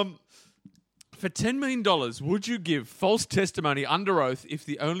 For $10 million, would you give false testimony under oath if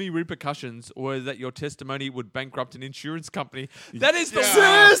the only repercussions were that your testimony would bankrupt an insurance company? That is the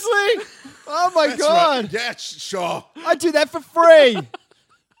Seriously? Oh my God. Right. Yeah, sure. I'd do that for free.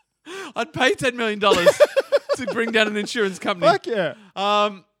 I'd pay $10 million to bring down an insurance company. Fuck yeah.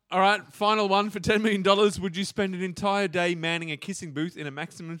 All right, final one. For $10 million, would you spend an entire day manning a kissing booth in a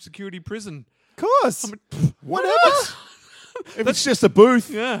maximum security prison? Of course. Whatever. If it's just a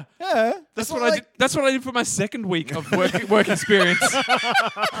booth. Yeah. Yeah. That's what I did. That's what I did for my second week of work experience.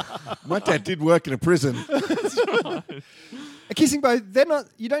 My dad did work in a prison. A kissing booth, they're not,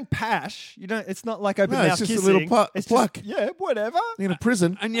 you don't pash. You don't, it's not like open No, mouth it's just kissing. a little It's pluck. just, yeah, whatever. In a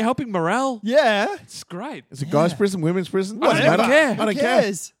prison. And you're helping morale. Yeah. It's great. Is it guys' prison, women's prison? Whatever. Doesn't matter. care. I Who don't care.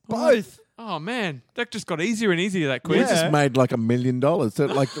 cares? Both. Oh man, that just got easier and easier. That We quiz. Yeah. just made like $1 million. So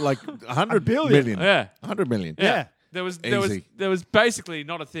like $100 billion. million. Yeah. 100 million. Yeah. There was Easy. basically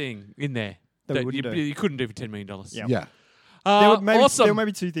not a thing in there That we that wouldn't do. you couldn't do for $10 million. Yeah. Yeah. There were maybe, awesome. there were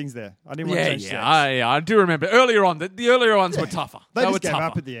maybe two things there. I didn't want to Yeah, change sex. I do remember earlier on. The earlier ones were tougher. They were just gave tougher.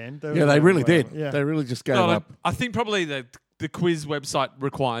 up at the end. Yeah, they really did. Yeah. They really just gave No, like, up. I think probably the quiz website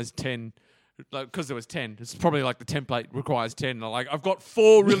requires 10. Because there was 10, it's probably like the template requires 10. Like I've got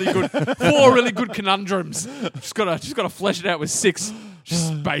four really good conundrums. Just gotta flesh it out with 6.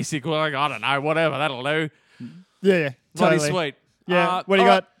 Just basic. Like I don't know, whatever that'll do. Yeah. Bloody Totally. sweet. Yeah. What do you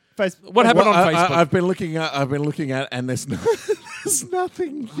all got? Facebook. What happened on Facebook? I've been looking at, and there's there's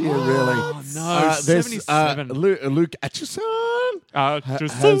nothing here really. Oh no, 77. Luke Atchison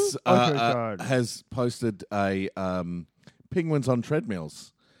has posted a penguins on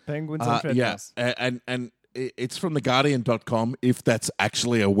treadmills. Penguins on treadmills. Yeah, and it's from theguardian.com, if that's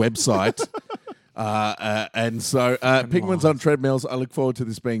actually a website. And so penguins on treadmills, I look forward to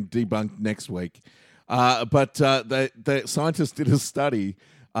this being debunked next week. But the scientists did a study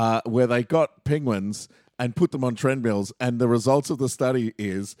where they got penguins and put them on treadmills, and the results of the study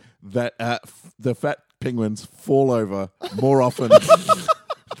is that the fat penguins fall over more often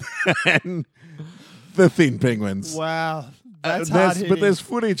than the thin penguins. Wow. That's hard But hitting. there's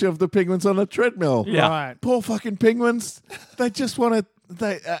footage of the penguins on a treadmill. Yeah. Right. Poor fucking penguins. They just want to.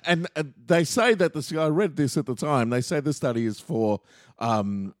 They say that this. I read this at the time. They say the study is for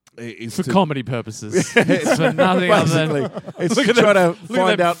comedy purposes. It's for nothing other basically than it's look to at try them, to look at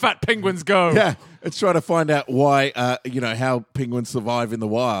find them out. fat penguins go. Yeah, it's trying to find out why how penguins survive in the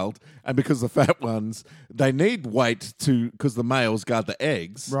wild, and because the fat ones they need weight because the males guard the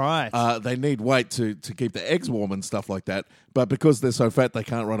eggs. Right. They need weight to keep the eggs warm and stuff like that. But because they're so fat, they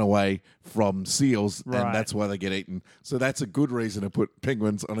can't run away from seals, Right. and that's why they get eaten. So that's a good reason to put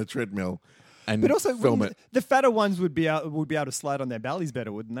penguins on a treadmill. And But also, film wouldn't- it. the fatter ones would be able to slide on their bellies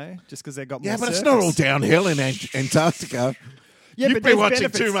better, wouldn't they? Just because they got more Yeah, but it's surface. not all downhill in Antarctica. Yeah, You've but been there's watching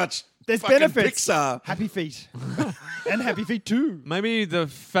benefits. too much There's fucking benefits. Pixar. Happy feet. And happy feet too. Maybe the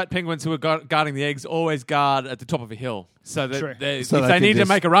fat penguins who are guarding the eggs always guard at the top of a hill, so that True. they, So if they they can need to just-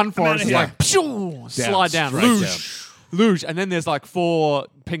 make a run for it, it's Yeah. like pshoo, slide down, straight luge, and then there's like 4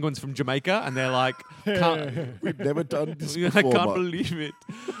 penguins from Jamaica, and they're like, can't, We've never done this I before. can't Mark. believe it.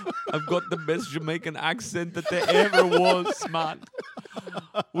 I've got the best Jamaican accent that there ever was, man.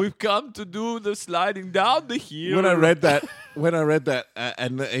 We've come to do the sliding down the hill. When I read that,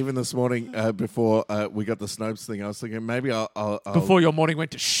 and even this morning before we got the Snopes thing, I was thinking maybe I'll before your morning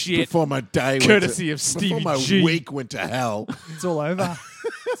went to shit, before my day, courtesy of before Stevie my G. week went to hell. It's all over.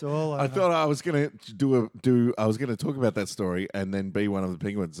 It's all over. I thought I was going to I was going to talk about that story and then be one of the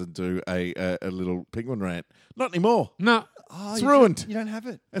penguins and do a little penguin rant. Not anymore. no. Oh, it's you ruined. don't- You don't have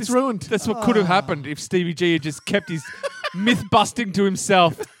it. It's ruined. That's what could have happened if Stevie G had just kept his myth busting to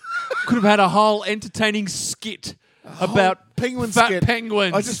himself. Could have had a whole entertaining skit about penguin fat skit.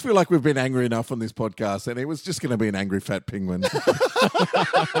 penguins. I just feel like we've been angry enough on this podcast, and it was just going to be an angry fat penguin.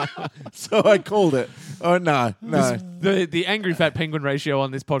 So I called it. Oh no. the angry fat penguin ratio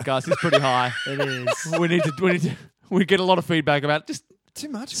on this podcast is pretty high. It is. we get a lot of feedback about just Too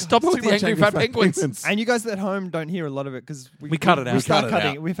much. Guys. Stop it with the angry fat penguins. And you guys at home don't hear a lot of it because We cut it out. We start We cut it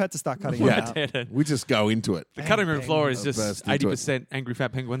cutting. out. We've had to start cutting Yeah. it out. We just go into it. The cutting room floor is just Burst into it. 80% angry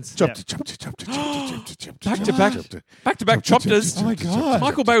fat penguins. Chop, Yeah. chop, chop, chop, chop, chop, chop, chop, Back chop, to back, chop, chop, back to back chop, chopters. chop, Oh my chop, chop, God. chop,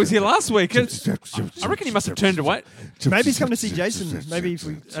 Michael Bay was here last week. I reckon he must have turned away. Maybe he's coming to see Jason. Maybe if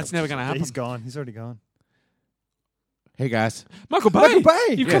we. That's never going to happen. He's gone. He's already gone. Hey guys, Michael Bay. Michael Bay.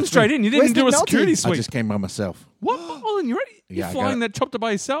 You've Yeah, come straight in. You didn't Where's do a Nick Nolte? security I sweep. just came by myself. What? Oh, then you're ready? You're Yeah, I flying got that chopper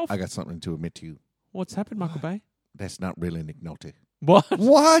by yourself? I got something to admit to you. What's happened, Michael Bay? That's not really Nick Nolte. What?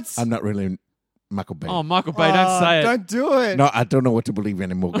 What? I'm not really Michael Bay. Oh, Michael Bay, don't say it. Don't do it. No, I don't know what to believe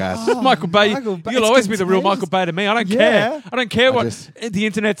anymore, guys. Michael Bay, Michael Bay, you'll it's always be the real contagious. Michael Bay to me. I don't Yeah. care. I don't care what just- the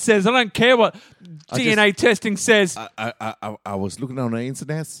internet says. I don't care what DNA testing says. I was looking on the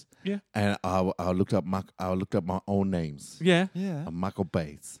internet, Yeah. and I looked up my own names. Yeah, Yeah. Michael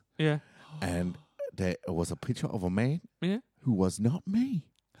Bays, yeah, and there was a picture of a man yeah. who was not me.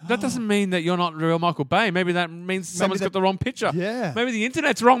 That doesn't mean that you're not the real Michael Bay. Maybe that means someone's got the wrong picture. Yeah. Maybe the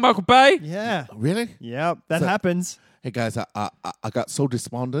internet's wrong, Michael Bay. Yeah. Really? Yep. That So- happens. Hey guys, I got so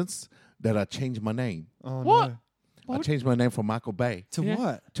despondent that I changed my name. Oh, What? No. I changed my name from Michael Bay To Yeah.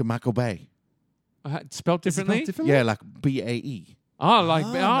 what? to Michael Bay. Spelled Is it differently. spelled differently? Yeah, like BAE. Oh, like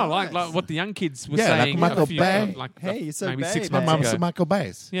nice. like what the young kids were Yeah, like saying. Michael a few, Bay. Like Hey, you're so maybe Bay, 6 man. months My mom's ago. Michael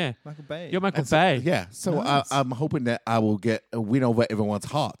Bays. Yeah, Michael Bay. you're Michael And so- Bay. Yeah, so Nice. I'm hoping that I will get a win over everyone's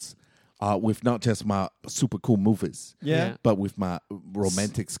hearts with not just my super cool movies, Yeah. but with my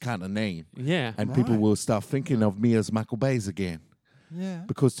romantics kind of name. Yeah. And people will start thinking of me as Michael Bays again Yeah.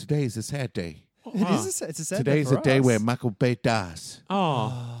 because today is a sad day. It is. It's a sad Today day is for a day us. where Michael Bay dies,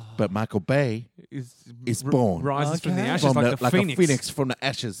 Oh, but Michael Bay is born rises from the Okay. ashes from like the a phoenix. phoenix from the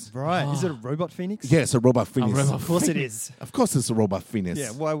ashes. Right. Is it a robot phoenix? Yeah, it's a robot phoenix. robot Of course it is. Of course, it's a robot phoenix.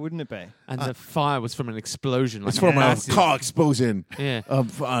 Yeah. Why wouldn't it be? And the fire was from an explosion. Like It's from a massive- car explosion. Yeah.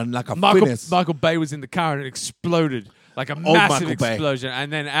 Like a Michael, phoenix. Michael Bay was in the car and it exploded like a Old massive Michael Bay. explosion.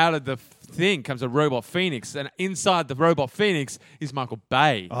 And then out of the thing comes a robot phoenix, and inside the robot phoenix is Michael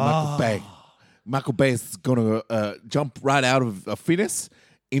Bay. Michael Bay. Michael Bay is going to jump right out of a phoenix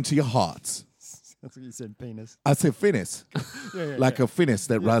into your hearts. That's what you said. Penis. I said phoenix. Yeah. Like a phoenix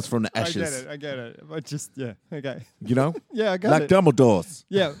that rises from the I ashes. get it. I get it. But just okay. You know? Yeah, I got Like it. Dumbledore's.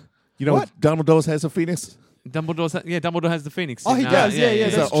 Yeah. You know What? Dumbledore's has a phoenix? Dumbledore has the phoenix. Oh, he in, does. Yeah,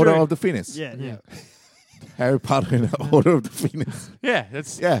 It's that's the Order true. of the Phoenix. Yeah. Harry Potter and the Order of the Phoenix. Yeah,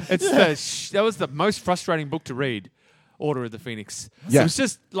 that's Yeah. it's that was the most frustrating book to read. Order of the Phoenix. Yeah. It was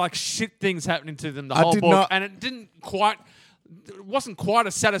just like shit things happening to them the I whole did book, not- and it wasn't quite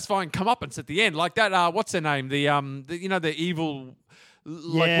a satisfying comeuppance at the end. Like that, what's her name? The evil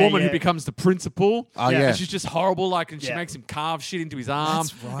Yeah, woman who yeah. becomes the principal. Oh, yeah. And she's just horrible. Like, and she Yeah. makes him carve shit into his arm.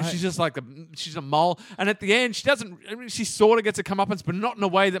 That's right. And she's just like she's a mole. And at the end, she doesn't. I mean, she sort of gets a comeuppance, but not in a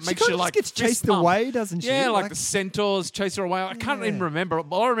way that She makes kind you of like just gets fist chased pump. away, doesn't she? Yeah, like the centaurs chase her away. I can't Yeah. even remember.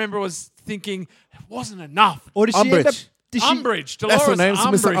 All I remember was thinking it wasn't enough. Or does she end up? Umbridge. Does she, Umbridge, That's Dolores her name, Mr.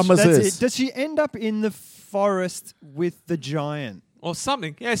 Umbridge, Umbridge. That's Is. it. Does she end up in the forest with the giant? or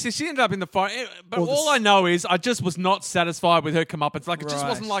something. Yeah, so she ended up in the fire. But Or the all I know is I just was not satisfied with her comeuppance. Like, it just Right.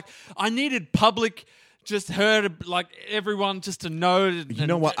 wasn't like I needed public. Just her to, like, everyone just to know. You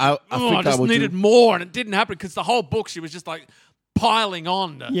know what? I think I just I would needed do- more, and it didn't happen because the whole book she was just like piling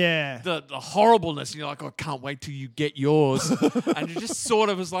on the horribleness, and you're like, oh, I can't wait till you get yours. And it just sort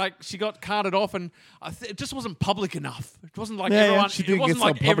of was like she got carted off, and it just wasn't public enough. It wasn't like Yeah, yeah. everyone. She It didn't wasn't get some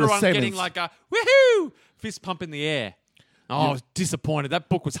like public everyone getting statements. like a woohoo fist pump in the air. Oh, I was disappointed. That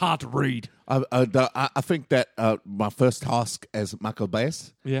book was hard to read. I think that my first task as Michael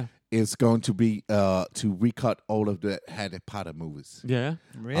Bass Yeah. is going to be to recut all of the Harry Potter movies. Yeah.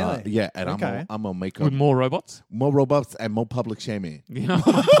 Really? Yeah, and Okay. I'm gonna make With more robots. more robots and more public shaming Yeah.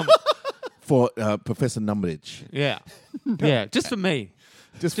 for Professor Numbridge. Yeah. Yeah. Just for me.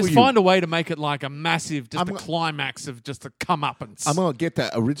 Just Just for find you. a way to make it like a massive, just I'm a go- climax of just a comeuppance. I'm gonna get the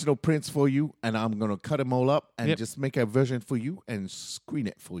original prints for you, and I'm gonna cut them all up and Yep. just make a version for you and screen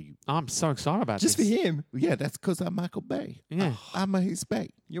it for you. I'm so excited about Just for this. him. Yeah, that's because I'm Michael Bay. Yeah. I'm his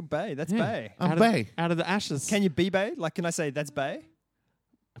Bay. You're Bay. That's Yeah. Bay. I'm out Bay. Out of the ashes. Can you be Bay? Like, can I say that's Bay?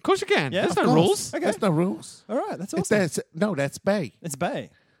 Of course you can. Yeah, There's of no course. rules. Okay. That's no rules. All right. That's It's awesome. that's Bay. It's Bay.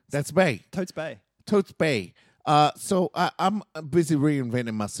 That's Bay. Totes Bay. Totes Bay. So I'm busy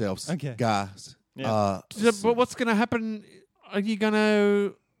reinventing myself, Okay. guys. Yeah. But what's going to happen? Are you going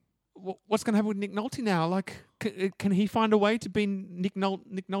to... What's going to happen with Nick Nolte now? Like, can he find a way to be Nick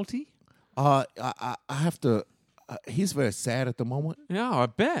Nolte? I have to. He's very sad at the moment. Yeah, I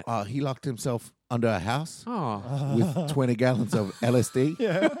bet. He locked himself under a house Oh. with 20 gallons of LSD.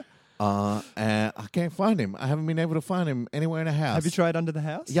 Yeah. And I can't find him. I haven't been able to find him anywhere in the house. Have you tried under the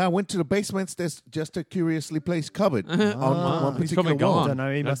house? Yeah, I went to the basements. There's just a curiously placed cupboard on one He's particular probably wall. gone. I don't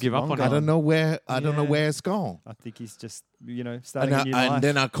know. He Don't must give have up long on I it. gone. don't know where. I don't know Yeah. where it's gone. I think he's just, starting a new And life.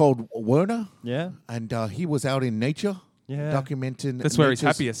 then I called Werner, yeah. and he was out in nature. Yeah. Documenting. That's where he's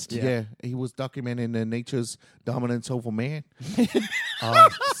nature's- happiest. Yeah. He was documenting nature's dominance over man.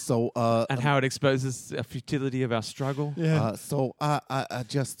 And how it exposes the futility of our struggle. Yeah. So I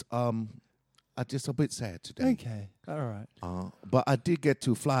just a bit sad today. Okay. All right. But I did get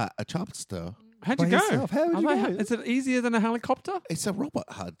to fly a chopster. How'd By you go? yourself? How would you go? Is it easier than a helicopter? It's a robot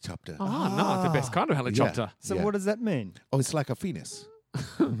helicopter. Oh, no, the best kind of helicopter. So Yeah. what does that mean? Oh, it's like a Venus.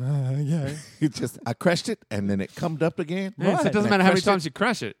 Yeah. It just I crashed it and then it come up again. Yeah, so Right. it doesn't And matter how many crashed it. times you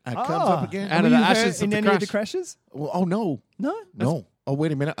crash it. It comes up again. Out Were of the you hurt ashes of in the any of the crash. crashes? Well, oh no, No. no. Oh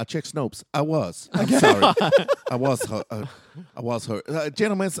wait a minute. I checked Snopes. I was. I'm sorry. I was hurt. I was hurt.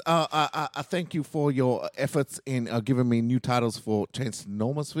 Gentlemen, I thank you for your efforts in giving me new titles for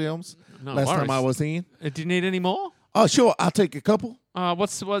Transformers films. No Last time worries. I was in. Do you need any more? Oh sure, I'll take a couple.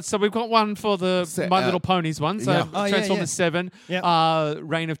 So we've got one for the So, My Little Ponies one. So yeah. Oh, yeah, Transformers yeah. 7, Yeah.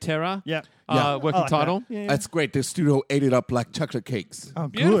 Reign of Terror, Yeah. Yeah. working I like title. that. Yeah. That's great. The studio ate it up like chocolate cakes. Oh,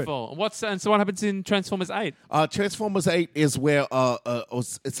 good. Beautiful. And so what happens in Transformers 8? Transformers 8 is where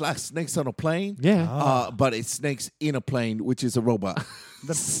it's like snakes on a plane. Yeah. But it's snakes in a plane, which is a robot.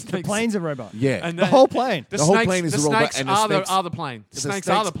 The plane's a robot. Yeah. And The whole plane. The whole plane is the a robot snakes and the are snakes- the plane. The snakes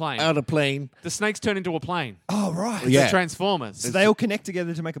are the plane. Are the plane. The snakes turn into a plane. Oh, right. Yeah. The Transformers. So they all connect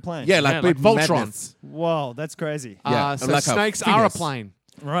together to make a plane. Yeah, like Yeah, big like Voltron. magnets. Whoa, that's crazy. Yeah, So like a snakes are a Venus. plane.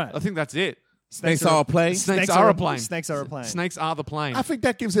 Right. I think that's it. Snakes are a plane. Snakes are a plane. Snakes are a plane. Snakes are the plane. I think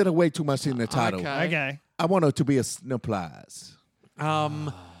that gives it away too much in the title. Okay. Okay. I want it to be a snapplies.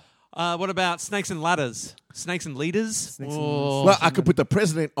 What about snakes and ladders? Snakes and leaders? Snakes and Or- Well, I could put the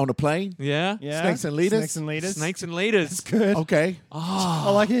president on the plane. yeah? Yeah. Snakes and leaders? Snakes and leaders. Snakes and leaders. Good. Okay.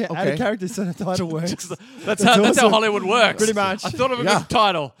 I like it. Out Okay. of character sort of title works. That's how awesome. Hollywood works. Pretty much. I thought of a Yeah. good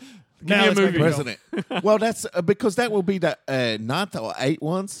title. Give Now me a let's make movie. it real. President. Well, that's because that will be the 9th or 8th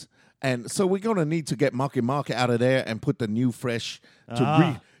ones. And so we're going to need to get Marky Mark out of there and put the new fresh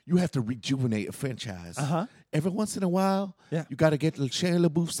you have to rejuvenate a franchise. Every once in a while, Yeah. you got to get the Shia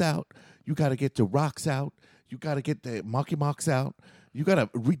LaBeoufs out. You got to get the Rocks out. You got to get the Marky Marks out. You got to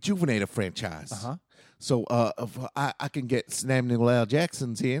rejuvenate a franchise. So I can get Samuel L.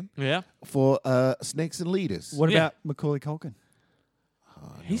 Jackson's in Yeah. for Snakes and Leaders. What Yeah. about Macaulay Culkin?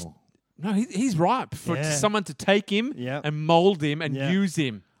 He's ripe for Yeah. someone to take him Yeah. and mold him and Yeah. use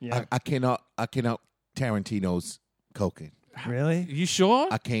him. Yeah. I cannot Tarantino's Culkin. Really? Are you sure?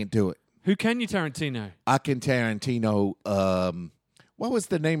 I can't do it. Who can you Tarantino? I can Tarantino. What was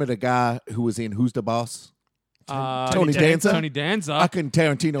the name of the guy who was in Who's the Boss? Tony Danza. Tony Danza. I can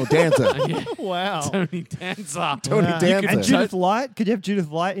Tarantino Danza. Yeah. Wow. Tony Danza. Tony Wow. Danza. And Judith Light? Could you have Judith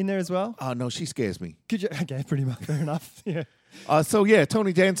Light in there as well? Oh no, she scares me. Could you? Okay, pretty much. Fair enough. Yeah. So yeah,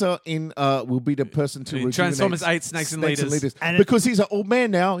 Tony Danza in will be the person to In rejuvenate Transformers 8, Snakes and Leaders. And because he's an old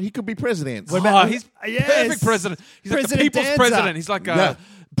man now, he could be president. He's Yes. perfect president. He's like the President people's Danza. president. He's like a Yeah.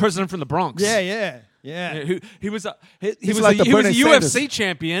 president from the Bronx. Yeah, yeah. Yeah. Yeah, he was a like the he was a Bernie UFC Sanders.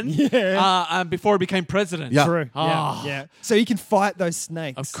 champion. Yeah. Before he became president. Yeah. True. Oh. Yeah. Yeah. So you can fight those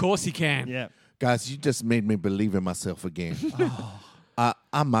snakes. Of course he can. Yeah. Guys, you just made me believe in myself again.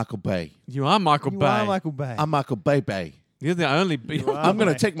 I'm Michael Bay. You are Michael You Bay. are Michael Bay. I'm Michael Bay. You're the only I'm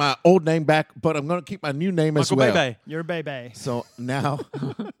going to take my old name back, but I'm going to keep my new name as Michael well. Bay. You're a baby. So now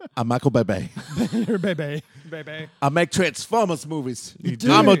I'm Michael Bay. You're a baby. Baby. I make Transformers movies.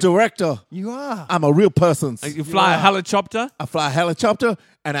 do. I'm a director. You are. I'm a real person. You fly a helicopter. I fly a helicopter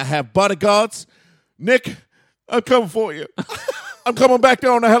and I have bodyguards. Nick, I'm coming for you. I'm coming back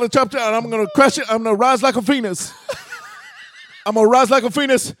there on the helicopter and I'm going to crash it. I'm going to rise like a phoenix. I'm going to rise like a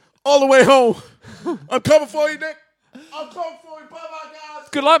phoenix all the way home. I'm coming for you, Nick. I'm coming for you. Bye-bye, guys.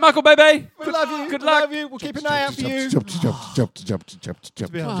 Good luck, Michael Bay. We love you. Good We luck. love you. We'll keep an eye out for you.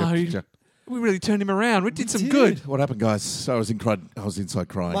 We really turned him around. We did some did. good. What happened, guys? So I was inside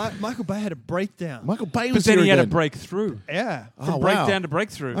crying. Michael Bay had a breakdown. Michael Bay But was then here he had a again. breakthrough. Yeah. Oh, wow. Breakdown to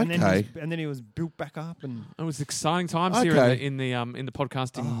breakthrough. And then, Okay. and then he was built back up. And It was exciting times here Okay. in the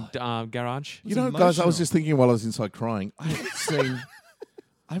podcasting garage. You know, It's guys, I was emotional. just thinking while I was inside crying.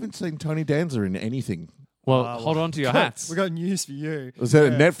 I haven't seen Tony Danza in anything. Well, hold on to your hats. we got news for you. Was that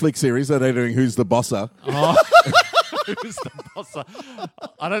a Netflix series that they're doing Who's the Bosser? Who's the boss?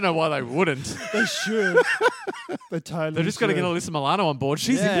 I don't know why they wouldn't. They should. They totally They're just going to get Alyssa Milano on board.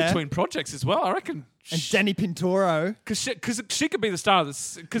 She's in Yeah. between projects as well. I reckon. And Danny Pintoro. Because she could be the star of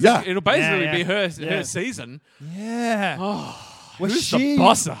this. Because Yeah. it'll basically Yeah, be her yeah. season. Yeah. Oh, Who's the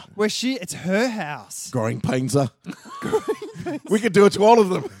bosser? It's her house. Growing painser. We could do it to all of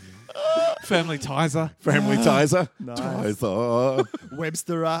them. Family Tizer. Family Tizer. Nice. Tizer.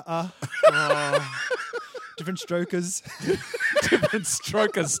 Webster. Different strokers. Different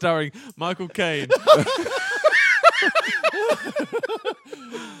Strokers starring Michael Caine.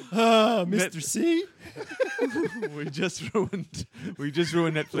 Mr. C. We just ruined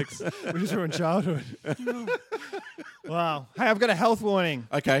Netflix. We just ruined childhood. Wow. Hey, I've got a health warning.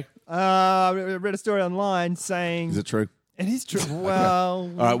 Okay. I read a story online saying Is it true? it is true. Well,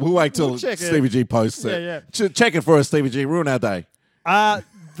 All right, we'll wait till We'll check it. Stevie G posts it. Yeah. Check it for us, Stevie G. Ruin our day.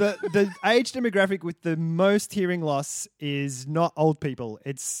 The age demographic with the most hearing loss is not old people;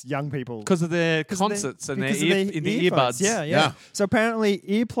 it's young people. Because of their Because of concerts their- and their because of their in the earphones. earbuds. Yeah. Yeah. So apparently,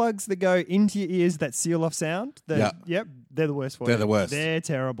 earplugs that go into your ears that seal off sound. Yeah. Yep. They're the worst for They're you. the worst. They're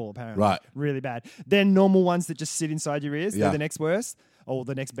terrible. Apparently. Right. Really bad. Then normal ones that just sit inside your ears. Yeah. They're the next worst. Or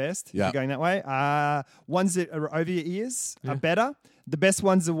the next best. If Yeah. you're going that way. Ones that are over your ears are better. The best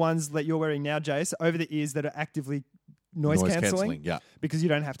ones are ones that you're wearing now, Jace, over the ears that are actively noise cancelling. Yeah. Because you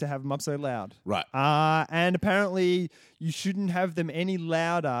don't have to have them up so loud. Right. And apparently, you shouldn't have them any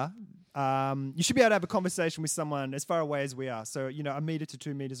louder. You should be able to have a conversation with someone as far away as we are. So, 1 meter to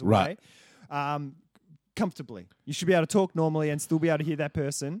 2 meters away. Right. Comfortably. You should be able to talk normally and still be able to hear that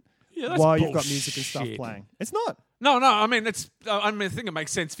person Yeah, that's while you've got music and stuff bullshit. playing. It's not. No. I mean, I think it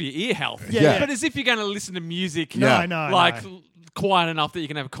makes sense for your ear health. Yeah. But as if you're going to listen to music, Yeah. No. quiet enough that you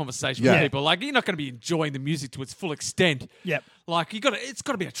can have a conversation Yeah. with people. Like, you're not going to be enjoying the music to its full extent. Yep. Like, it's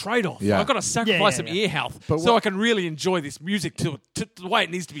got to be a trade-off. Yeah. I've got to sacrifice some Yeah. ear health But so what- I can really enjoy this music to the way it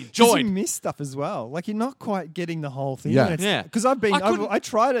needs to be Because you enjoyed. miss stuff as well. Like, you're not quite getting the whole thing. Yeah. Yeah. Because couldn't- I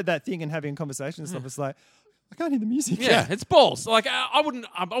tried at that thing and having conversations and stuff. It's like, I can't hear the music. Yeah, it's balls. Like, I wouldn't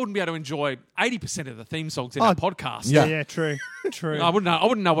be able to enjoy 80% of the theme songs in our podcast. Yeah, true. True. I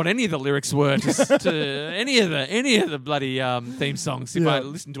wouldn't know what any of the lyrics were to any of the bloody theme songs if I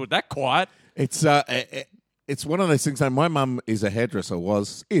listened to it that quiet. It's one of those things. My mum is a hairdresser,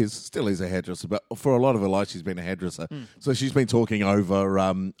 still is a hairdresser, but for a lot of her life she's been a hairdresser. So she's been talking over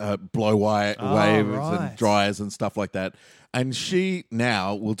blow waves right. and dryers and stuff like that. And she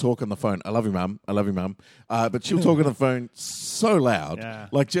now will talk on the phone. I love you, mum. I love you, mum. But she'll talk on the phone so loud, Yeah.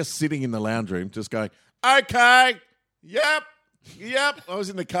 like just sitting in the lounge room, just going, "Okay, yep." I was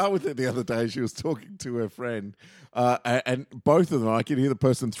in the car with her the other day. She was talking to her friend, and both of them, I could hear the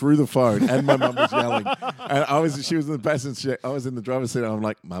person through the phone, and my mum was yelling. And she was in the passenger. I was in the driver's seat. And I'm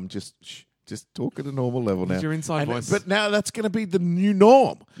like, "Mum, just talk at a normal level now." your inside voice. But now that's going to be the new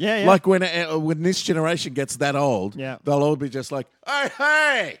norm. Yeah. Like when this generation gets that old, Yeah. they'll all be just like,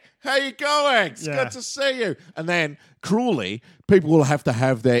 hey, how you going? It's Yeah. good to see you. And then, cruelly, people will have to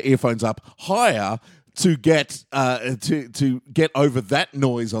have their earphones up higher to get to get over that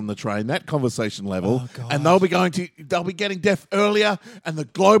noise on the train, that conversation level, and they'll be getting deaf earlier, and the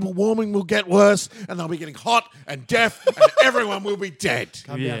global warming will get worse, and they'll be getting hot and deaf, and everyone will be dead.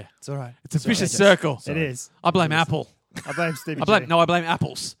 Yeah. It's all right. It's a vicious circle. It is. I blame Apple. I blame Stevie I blame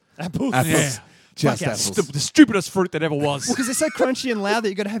apples. Apples. Apples. Yeah. Just Fuck apples. The stupidest fruit that ever was. Because they're so crunchy and loud that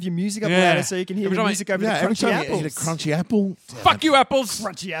you got to have your music up Yeah. louder so you can hear Every the time music over the every crunchy time apples. you eat a crunchy apple, Fuck you, apples.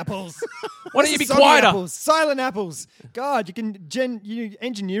 Crunchy apples. Why don't you be Soggy quieter? Apples, silent apples. God, you can you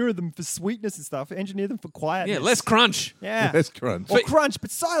engineer them for sweetness and stuff. Engineer them for quietness. Yeah, less crunch. Yeah. less crunch. Or crunch,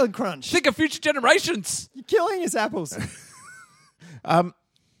 but silent crunch. Think of future generations. You're killing us, apples.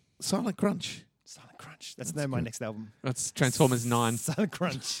 Silent crunch. Silent crunch. That's the name of my next album. That's Transformers 9. Silent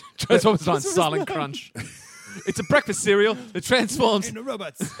crunch. Transformers 9 Silent Crunch. It's a breakfast cereal that transforms. In the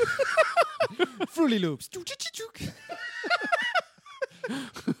robots. Fruity Loops.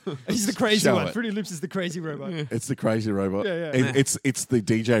 He's the crazy Show one. it. Fruity Loops is the crazy robot. It's the crazy robot. Yeah. It's the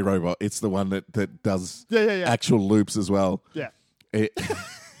DJ robot. It's the one that does Yeah. actual loops as well. Yeah. It,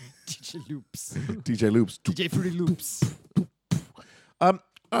 DJ Loops. DJ loops. DJ Fruity Loops. All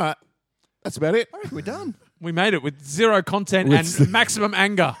right, that's about it. I reckon we're done. We made it with zero content With- and maximum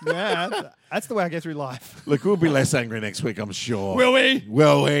anger. Yeah, that's the way I get through life. Look, we'll be less angry next week, I'm sure. Will we?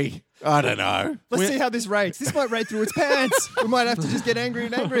 Will we? I don't know. Let's see how this rates. This might rate through its pants. We might have to just get angrier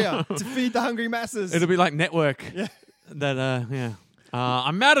and angrier to feed the hungry masses. It'll be like Network. Yeah. That,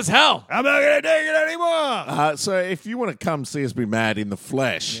 I'm mad as hell. I'm not going to take it anymore. So if you want to come see us be mad in the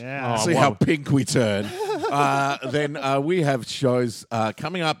flesh, Yeah. see Oh, how wow. pink we turn, then we have shows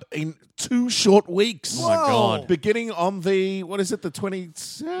coming up in 2 short weeks. Oh, my God. Beginning on the, what is it, the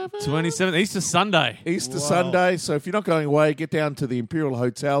 27th? 27th, Easter Sunday. Easter Sunday. So if you're not going away, get down to the Imperial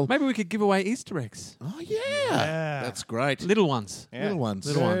Hotel. Maybe we could give away Easter eggs. Oh, yeah. Yeah. That's great. Little ones. Yeah. Little ones.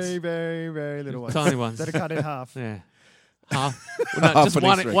 Little ones. Very, very, very little ones. Tiny ones. That are cut in half. Yeah. Well, no, Half just an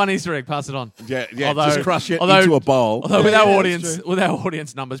one, Easter egg. one Easter egg. Pass it on. Yeah, Although- just crush it although- into a bowl. Although with Yeah, our that's audience, true. with our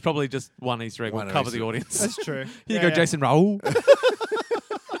audience numbers, probably just one Easter egg One will cover Easter the egg. audience. That's true. Here you go, Jason Raoul.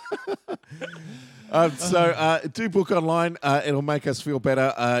 Do book online. It'll make us feel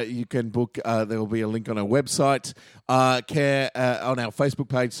better. You can book. There will be a link on our website, on our Facebook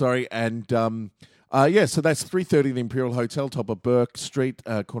page. Sorry, and so that's 3:30 the Imperial Hotel, top of Burke Street,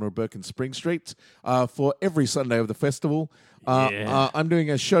 corner of Burke and Spring Street, for every Sunday of the festival. I'm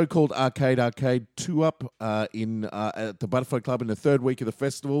doing a show called Arcade 2 Up at the Butterfly Club in the third week of the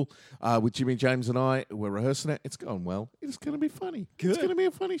festival with Jimmy James and I. We're rehearsing it. It's going well. It's going to be funny. It's going to be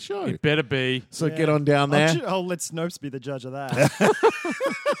a funny show. It better be. So get on down there. I'll let Snopes be the judge of that.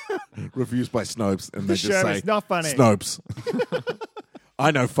 Reviews by Snopes, and they This just show say is not funny. Snopes.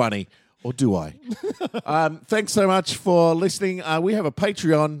 I know funny, or do I? Thanks so much for listening. We have a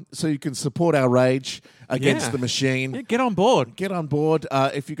Patreon, so you can support our rage against Yeah. the machine. Yeah, get on board. Get on board.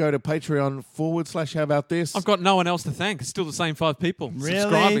 If you go to Patreon / How About This? I've got no one else to thank. It's still the same 5 people Really?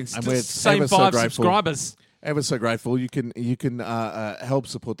 subscribing. And Still we're the same ever so 5 grateful. subscribers. Ever so grateful. You can help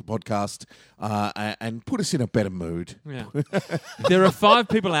support the podcast and put us in a better mood. Yeah. There are 5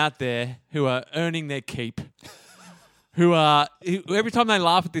 people out there who are earning their keep. Who every time they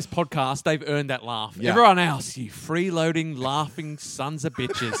laugh at this podcast, they've earned that laugh. Yeah. Everyone else, you freeloading, laughing sons of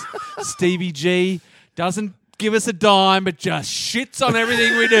bitches. Stevie G doesn't give us a dime, but just shits on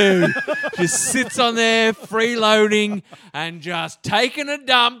everything we do. Just sits on there freeloading and just taking a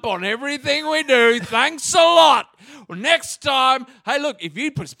dump on everything we do. Thanks a lot. Well, next time, hey, look, if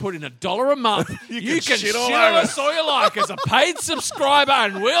you just put in $1 a month, you can shit on us all you like as a paid subscriber,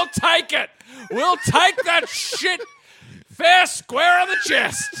 and we'll take it. We'll take that shit fair square on the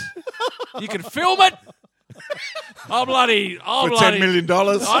chest. You can film it. For $10 million.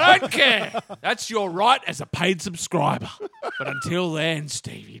 I don't care. That's your right as a paid subscriber. But until then,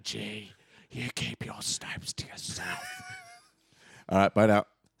 Stevie G, you keep your Snopes to yourself. All right, bye now.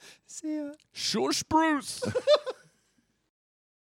 See ya. Shush, Bruce.